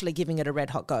never actually giving it a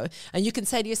red hot go. And you can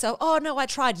say to yourself, oh, no, I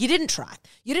tried. You didn't try.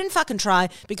 You didn't fucking try,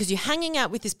 because you're hanging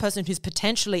out with this person who's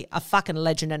potentially a fucking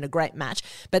legend and a great match,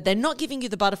 but they're not giving you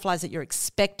the butterflies that you're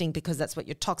expecting because that's what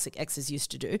your toxic exes used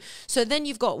to do. So then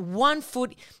you've got one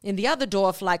foot in the other door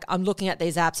of like, I'm looking at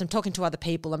these apps, I'm talking to other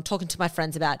people, I'm talking to my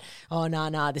friends about, oh,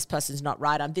 no, this person's not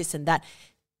right, I'm this and that.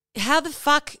 How the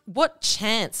fuck, what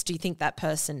chance do you think that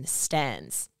person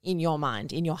stands in your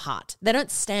mind, in your heart? They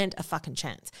don't stand a fucking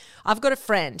chance. I've got a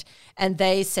friend and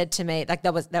they said to me, like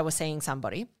they were seeing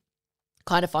somebody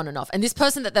kind of on and off. And this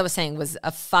person that they were seeing was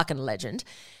a fucking legend,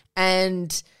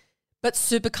 but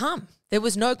super calm. There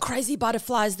was no crazy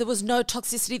butterflies. There was no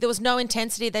toxicity. There was no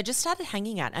intensity. They just started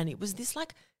hanging out and it was this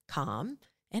like calm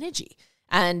energy.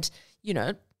 And, you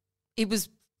know, it was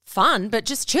fun, but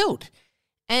just chilled.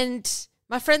 And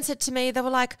my friend said to me, they were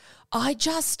like, I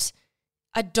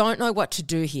don't know what to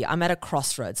do here. I'm at a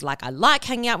crossroads. Like, I like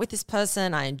hanging out with this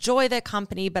person. I enjoy their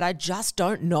company, but I just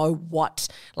don't know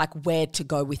where to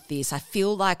go with this. I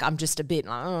feel like I'm just a bit,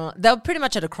 they were pretty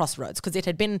much at a crossroads because it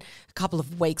had been a couple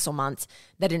of weeks or months.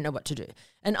 They didn't know what to do.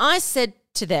 And I said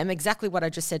to them exactly what I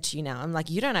just said to you now. I'm like,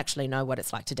 you don't actually know what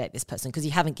it's like to date this person because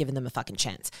you haven't given them a fucking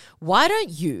chance. Why don't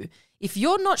you, if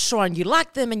you're not sure and you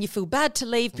like them and you feel bad to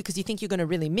leave because you think you're going to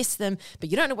really miss them, but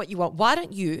you don't know what you want, why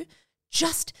don't you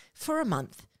just for a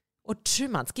month or 2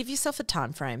 months, give yourself a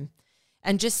time frame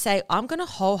and just say, I'm going to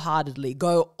wholeheartedly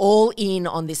go all in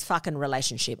on this fucking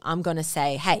relationship. I'm going to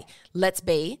say, hey, let's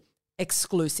be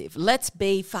exclusive. Let's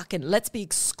be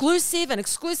exclusive, an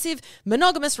exclusive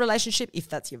monogamous relationship, if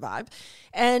that's your vibe.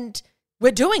 And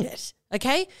we're doing it.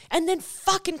 Okay? And then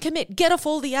fucking commit. Get off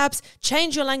all the apps,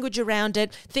 change your language around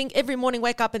it. Think every morning,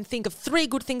 wake up and think of 3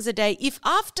 good things a day. If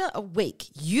after a week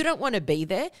you don't want to be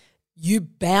there, you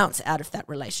bounce out of that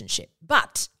relationship.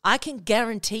 But I can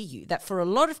guarantee you that for a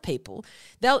lot of people,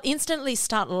 they'll instantly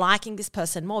start liking this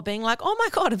person more, being like, oh my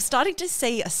God, I'm starting to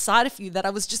see a side of you that I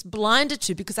was just blinded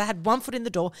to because I had one foot in the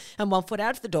door and one foot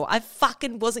out of the door. I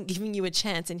fucking wasn't giving you a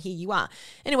chance and here you are.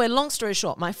 Anyway, long story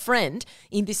short, my friend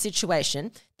in this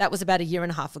situation, that was about 1.5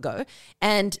 years ago,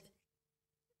 and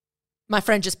my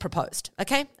friend just proposed,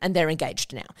 okay? And they're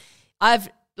engaged now.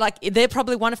 They're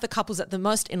probably one of the couples that the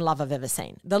most in love I've ever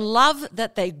seen. The love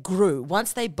that they grew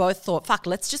once they both thought, fuck,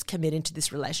 let's just commit into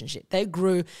this relationship. They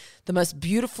grew the most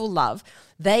beautiful love.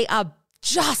 They are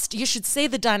just, you should see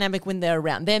the dynamic when they're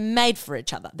around. They're made for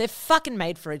each other. They're fucking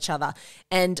made for each other.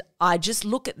 And I just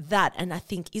look at that and I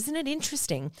think, isn't it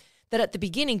interesting that at the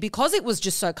beginning, because it was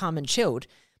just so calm and chilled,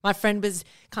 my friend was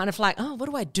kind of like, oh, what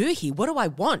do I do here? What do I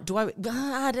want?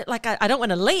 I don't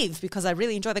want to leave because I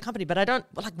really enjoy the company, but I don't,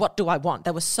 what do I want?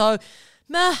 They were so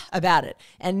meh about it.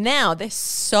 And now they're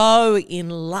so in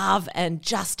love and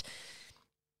just,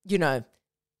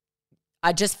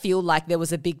 I just feel like there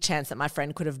was a big chance that my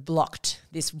friend could have blocked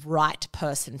this right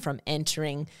person from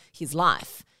entering his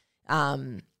life.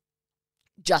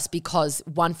 Just because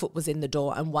one foot was in the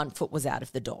door and one foot was out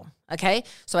of the door, okay?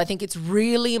 So I think it's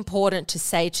really important to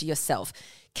say to yourself,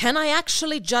 can I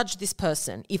actually judge this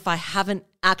person if I haven't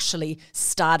actually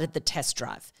started the test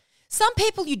drive? Some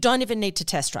people you don't even need to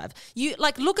test drive. You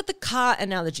look at the car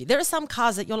analogy. There are some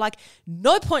cars that you're like,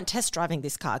 no point test driving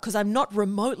this car because I'm not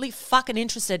remotely fucking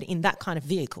interested in that kind of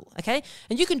vehicle, okay?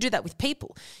 And you can do that with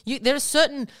people. There are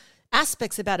certain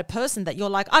aspects about a person that you're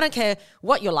like, I don't care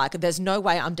what you're like. There's no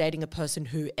way I'm dating a person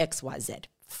who X, Y, Z.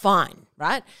 Fine,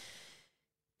 right?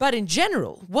 But in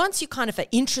general, once you kind of are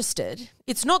interested,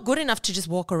 it's not good enough to just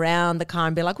walk around the car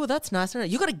and be like, well, that's nice. No,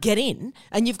 you've got to get in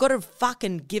and you've got to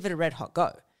fucking give it a red hot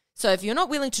go. So if you're not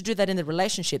willing to do that in the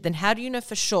relationship, then how do you know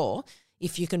for sure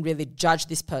if you can really judge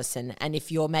this person and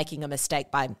if you're making a mistake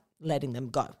by letting them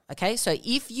go, okay? So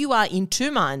if you are in 2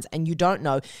 minds and you don't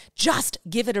know, just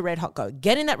give it a red hot go.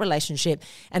 Get in that relationship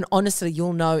and honestly,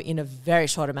 you'll know in a very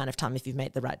short amount of time if you've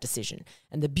made the right decision.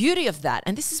 And the beauty of that,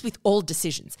 and this is with all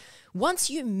decisions,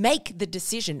 once you make the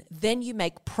decision, then you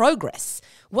make progress.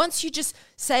 Once you just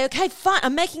say, okay, fine,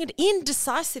 I'm making it,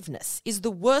 indecisiveness is the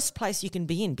worst place you can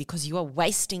be in because you are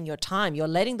wasting your time. You're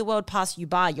letting the world pass you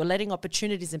by. You're letting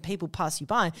opportunities and people pass you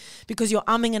by because you're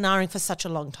umming and ahhing for such a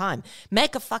long time.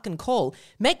 Make a fucking call.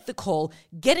 Make the call.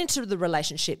 Get into the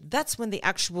relationship. That's when the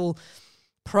actual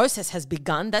process has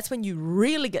begun. That's when you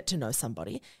really get to know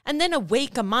somebody. And then a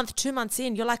week, a month, 2 months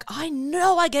in, you're like, I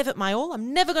know I gave it my all.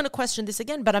 I'm never going to question this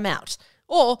again, but I'm out.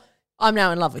 Or I'm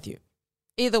now in love with you.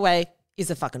 Either way is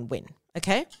a fucking win,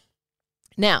 okay?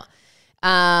 Now,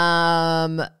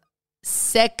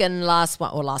 Second last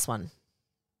one.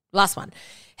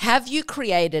 Have you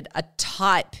created a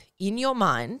type in your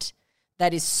mind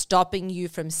that is stopping you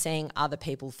from seeing other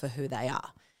people for who they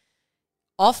are?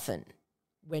 Often,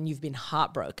 when you've been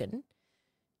heartbroken,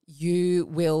 you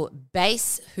will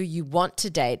base who you want to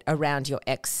date around your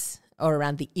ex or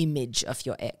around the image of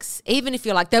your ex. Even if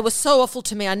you're like, they were so awful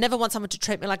to me, I never want someone to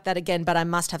treat me like that again, but I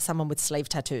must have someone with sleeve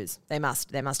tattoos. They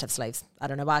must have sleeves. I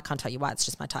don't know why. I can't tell you why. It's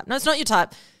just my type. No, it's not your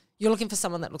type. You're looking for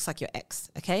someone that looks like your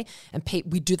ex, okay? And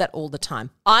we do that all the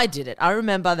time. I did it. I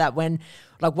remember that when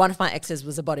one of my exes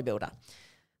was a bodybuilder.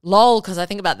 Lol, because I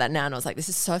think about that now and I was like, this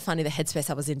is so funny the headspace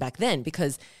I was in back then,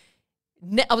 because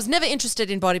I was never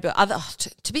interested in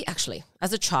bodybuilding. To be actually,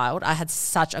 as a child, I had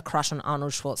such a crush on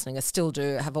Arnold Schwarzenegger. Still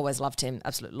do. Have always loved him.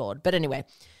 Absolute lord. But anyway,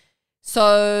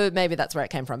 so maybe that's where it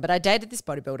came from. But I dated this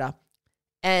bodybuilder.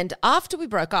 And after we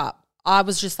broke up, I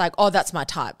was just like, oh, that's my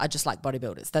type. I just like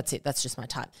bodybuilders. That's it. That's just my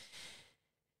type.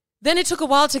 Then it took a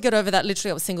while to get over that.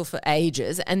 Literally, I was single for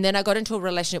ages. And then I got into a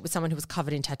relationship with someone who was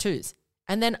covered in tattoos.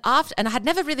 And then I had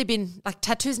never really been,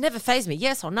 tattoos never fazed me.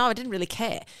 Yes or no, I didn't really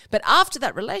care. But after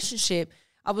that relationship,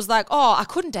 I was like, oh, I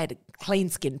couldn't date a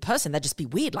clean-skinned person. That'd just be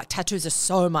weird. Tattoos are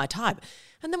so my type.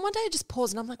 And then one day I just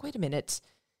paused and I'm like, wait a minute.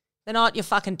 They're not your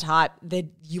fucking type.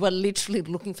 You are literally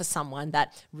looking for someone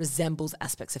that resembles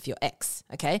aspects of your ex,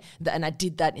 okay? And I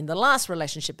did that in the last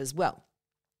relationship as well.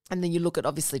 And then you look at,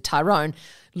 obviously, Tyrone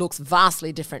looks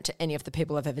vastly different to any of the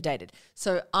people I've ever dated.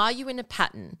 So are you in a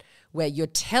pattern where you're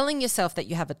telling yourself that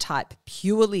you have a type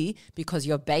purely because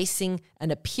you're basing an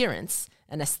appearance,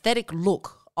 an aesthetic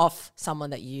look off someone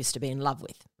that you used to be in love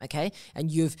with, okay?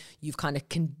 And you've kind of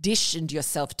conditioned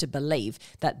yourself to believe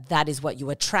that that is what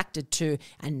you're attracted to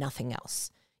and nothing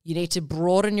else. You need to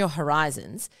broaden your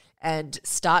horizons and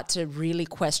start to really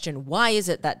question, why is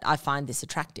it that I find this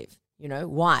attractive?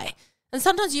 Why? And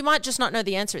sometimes you might just not know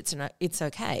the answer. It's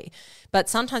okay. But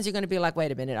sometimes you're going to be like, wait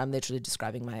a minute, I'm literally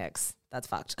describing my ex. That's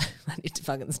fucked. I need to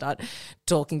fucking start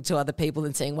talking to other people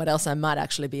and seeing what else I might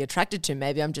actually be attracted to.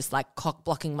 Maybe I'm just cock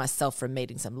blocking myself from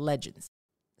meeting some legends.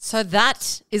 So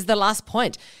that is the last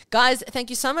point. Guys, thank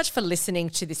you so much for listening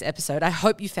to this episode. I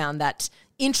hope you found that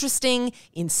interesting,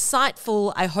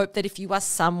 insightful. I hope that if you are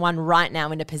someone right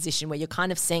now in a position where you're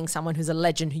kind of seeing someone who's a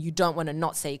legend who you don't want to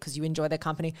not see because you enjoy their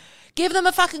company, give them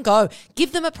a fucking go.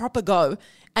 Give them a proper go.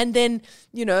 And then,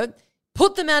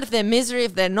 put them out of their misery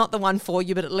if they're not the one for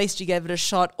you, but at least you gave it a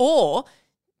shot. Or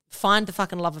find the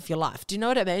fucking love of your life. Do you know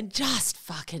what I mean? Just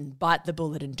fucking bite the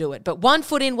bullet and do it. But 1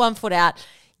 foot in, 1 foot out.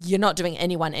 You're not doing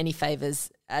anyone any favors,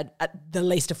 at the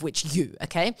least of which you,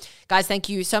 okay? Guys, thank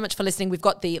you so much for listening. We've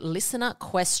got the listener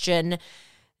question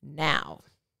now.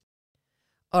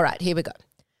 All right, here we go.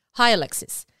 Hi,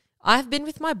 Alexis. I've been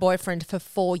with my boyfriend for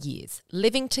 4 years,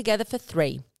 living together for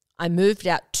 3. I moved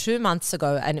out 2 months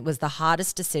ago and it was the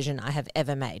hardest decision I have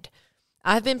ever made.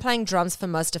 I've been playing drums for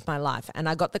most of my life and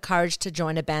I got the courage to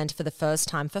join a band for the first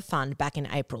time for fun back in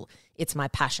April. It's my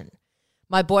passion.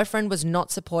 My boyfriend was not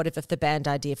supportive of the band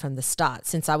idea from the start,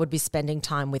 since I would be spending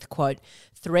time with, quote,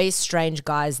 3 strange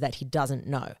guys that he doesn't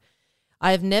know.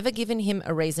 I have never given him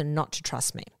a reason not to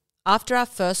trust me. After our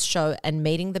first show and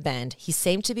meeting the band, he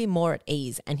seemed to be more at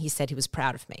ease and he said he was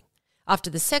proud of me. After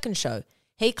the second show,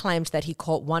 he claimed that he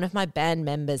caught one of my band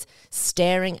members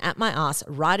staring at my ass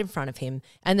right in front of him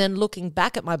and then looking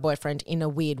back at my boyfriend in a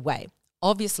weird way.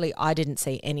 Obviously, I didn't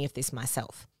see any of this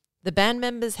myself. The band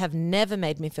members have never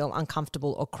made me feel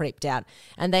uncomfortable or creeped out,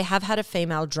 and they have had a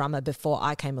female drummer before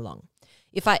I came along.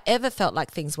 If I ever felt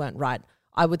like things weren't right,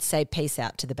 I would say peace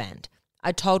out to the band.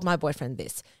 I told my boyfriend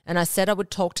this, and I said I would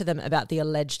talk to them about the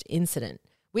alleged incident,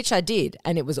 which I did,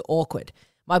 and it was awkward.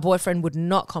 My boyfriend would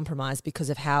not compromise because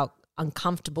of how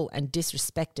uncomfortable and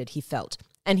disrespected he felt,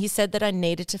 and he said that I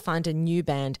needed to find a new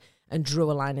band and drew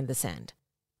a line in the sand.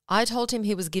 I told him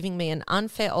he was giving me an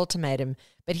unfair ultimatum,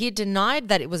 but he denied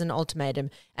that it was an ultimatum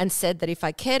and said that if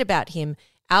I cared about him,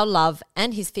 our love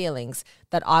and his feelings,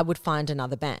 that I would find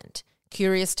another band.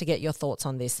 Curious to get your thoughts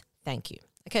on this. Thank you.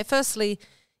 Okay, firstly,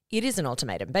 it is an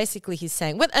ultimatum. Basically, he's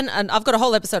saying, well, and I've got a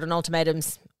whole episode on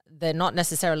ultimatums. They're not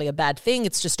necessarily a bad thing.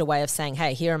 It's just a way of saying,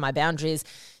 hey, here are my boundaries.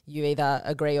 You either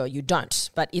agree or you don't.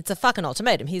 But it's a fucking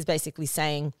ultimatum. He's basically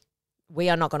saying, we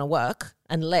are not going to work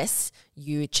unless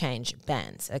you change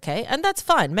bands, okay? And that's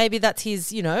fine. Maybe that's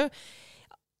his,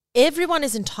 everyone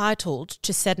is entitled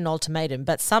to set an ultimatum,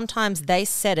 but sometimes they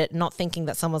set it not thinking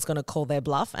that someone's going to call their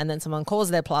bluff, and then someone calls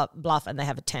their bluff and they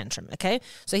have a tantrum, okay?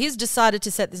 So he's decided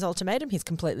to set this ultimatum. He's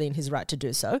completely in his right to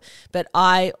do so. But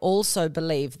I also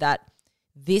believe that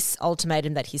this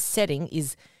ultimatum that he's setting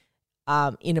is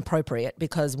inappropriate,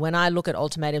 because when I look at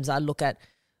ultimatums, I look at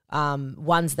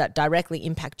ones that directly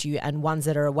impact you and ones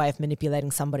that are a way of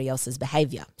manipulating somebody else's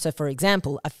behavior. So, for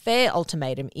example, a fair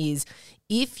ultimatum is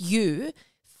if you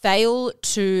fail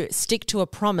to stick to a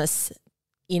promise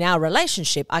in our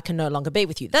relationship, I can no longer be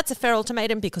with you. That's a fair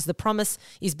ultimatum because the promise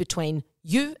is between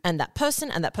you and that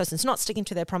person's not sticking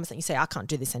to their promise, and you say, I can't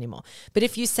do this anymore. But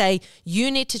if you say you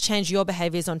need to change your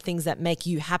behaviors on things that make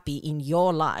you happy in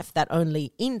your life that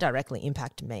only indirectly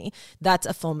impact me, that's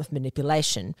a form of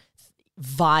manipulation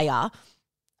via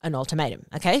an ultimatum.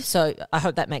 Okay, so I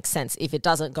hope that makes sense. If it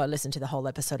doesn't, go listen to the whole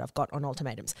episode I've got on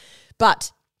ultimatums.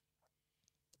 But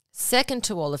second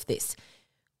to all of this,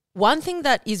 one thing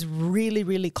that is really,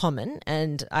 really common,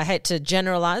 and I hate to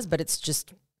generalize, but it's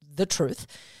just the truth,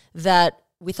 that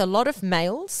with a lot of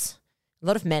males, a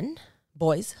lot of men,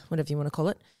 boys, whatever you want to call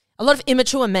it, a lot of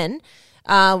immature men,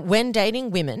 when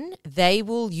dating women, they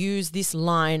will use this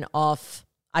line of,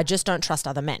 I just don't trust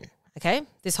other men. Okay,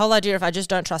 this whole idea of I just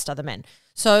don't trust other men.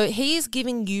 So he's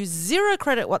giving you zero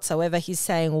credit whatsoever. He's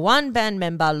saying one band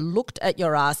member looked at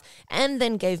your ass and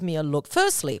then gave me a look.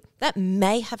 Firstly, that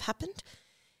may have happened.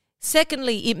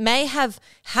 Secondly, it may have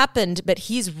happened, but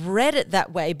he's read it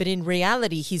that way, but in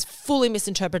reality, he's fully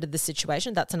misinterpreted the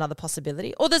situation. That's another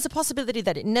possibility. Or there's a possibility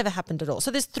that it never happened at all.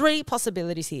 So there's three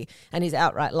possibilities here, and he's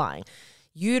outright lying.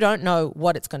 You don't know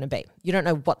what it's going to be. You don't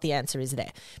know what the answer is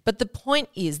there. But the point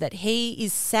is that he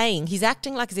is saying, he's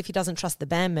acting like as if he doesn't trust the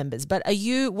band members. But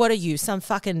what are you, some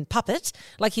fucking puppet?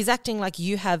 Like he's acting like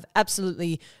you have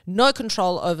absolutely no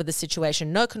control over the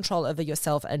situation, no control over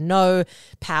yourself, and no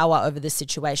power over the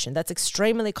situation. That's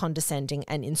extremely condescending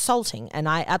and insulting. And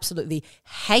I absolutely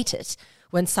hate it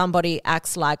when somebody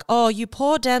acts like, oh, you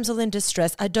poor damsel in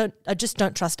distress. I just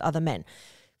don't trust other men.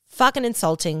 Fucking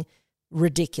insulting.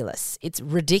 Ridiculous. It's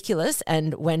ridiculous,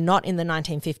 and we're not in the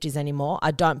 1950s anymore.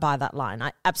 I don't buy that line.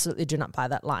 I absolutely do not buy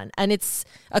that line. And it's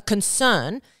a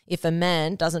concern if a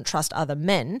man doesn't trust other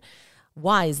men.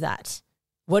 Why is that?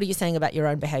 What are you saying about your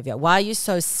own behavior? Why are you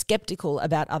so skeptical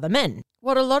about other men?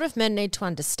 What a lot of men need to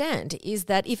understand is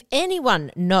that if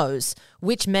anyone knows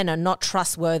which men are not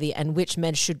trustworthy and which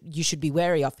men you should be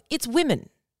wary of, it's women.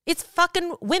 It's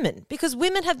fucking women, because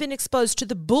women have been exposed to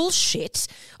the bullshit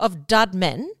of dud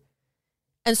men.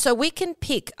 And so we can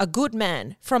pick a good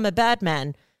man from a bad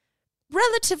man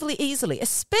relatively easily,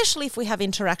 especially if we have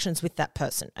interactions with that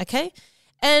person, okay?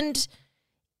 And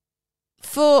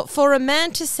for a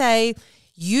man to say,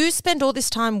 you spend all this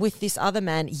time with this other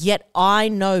man, yet I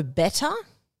know better,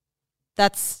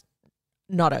 that's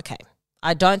not okay.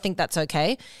 I don't think that's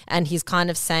okay. And he's kind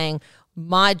of saying,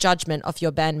 my judgment of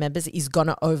your band members is going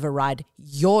to override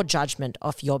your judgment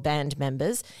of your band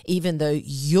members, even though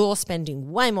you're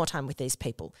spending way more time with these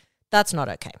people. That's not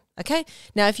okay. Okay?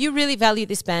 Now, if you really value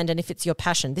this band and if it's your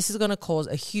passion, this is going to cause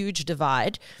a huge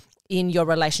divide in your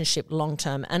relationship long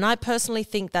term. And I personally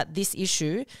think that this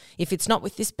issue, if it's not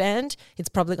with this band, it's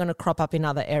probably going to crop up in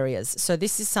other areas. So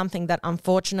this is something that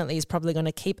unfortunately is probably going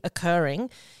to keep occurring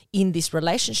in this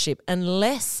relationship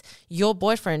unless your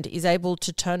boyfriend is able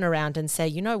to turn around and say,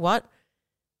 you know what?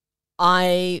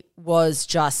 I was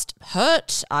just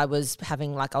hurt. I was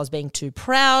being too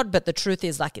proud, but the truth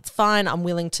is it's fine. I'm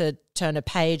willing to turn a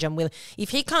page. If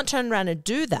he can't turn around and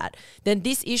do that, then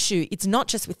this issue, it's not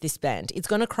just with this band. It's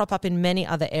going to crop up in many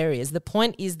other areas. The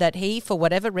point is that he, for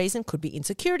whatever reason, could be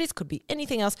insecurities, could be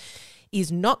anything else,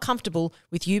 is not comfortable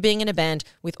with you being in a band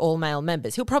with all male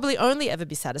members. He'll probably only ever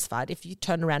be satisfied if you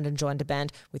turn around and joined a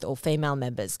band with all female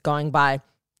members, going by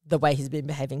the way he's been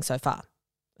behaving so far.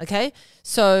 Okay?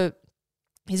 So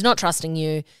he's not trusting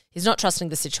you. He's not trusting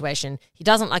the situation. He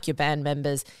doesn't like your band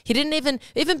members. He didn't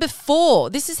even before,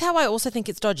 this is how I also think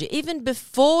it's dodgy, even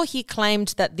before he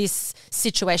claimed that this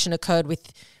situation occurred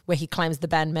where he claims the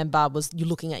band member was you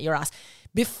looking at your ass,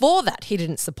 before that he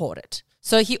didn't support it.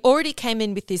 So he already came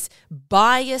in with this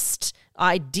biased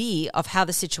idea of how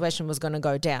the situation was going to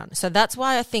go down. So that's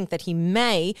why I think that he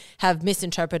may have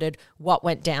misinterpreted what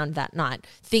went down that night,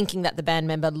 thinking that the band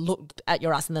member looked at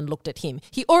your ass and then looked at him.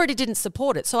 He already didn't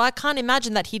support it. So I can't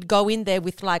imagine that he'd go in there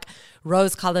with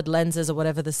rose-colored lenses or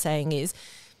whatever the saying is,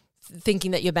 thinking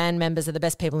that your band members are the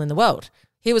best people in the world.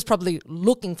 He was probably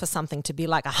looking for something to be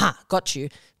like, aha, got you.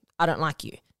 I don't like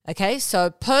you. Okay,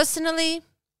 so personally,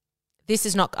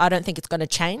 I don't think it's going to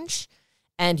change,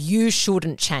 and you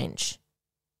shouldn't change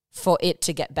for it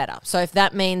to get better. So if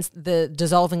that means the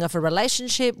dissolving of a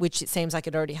relationship, which it seems like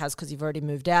it already has because you've already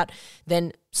moved out,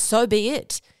 then so be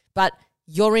it. But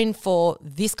you're in for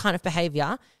this kind of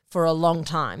behavior for a long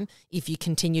time if you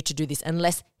continue to do this,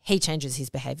 unless he changes his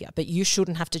behavior. But you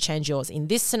shouldn't have to change yours. In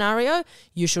this scenario,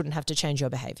 you shouldn't have to change your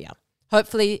behavior.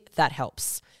 Hopefully that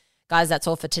helps. Guys, that's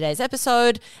all for today's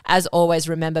episode. As always,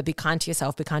 remember, be kind to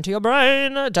yourself, be kind to your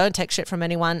brain. Don't take shit from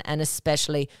anyone, and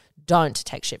especially don't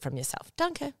take shit from yourself.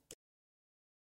 Don't care.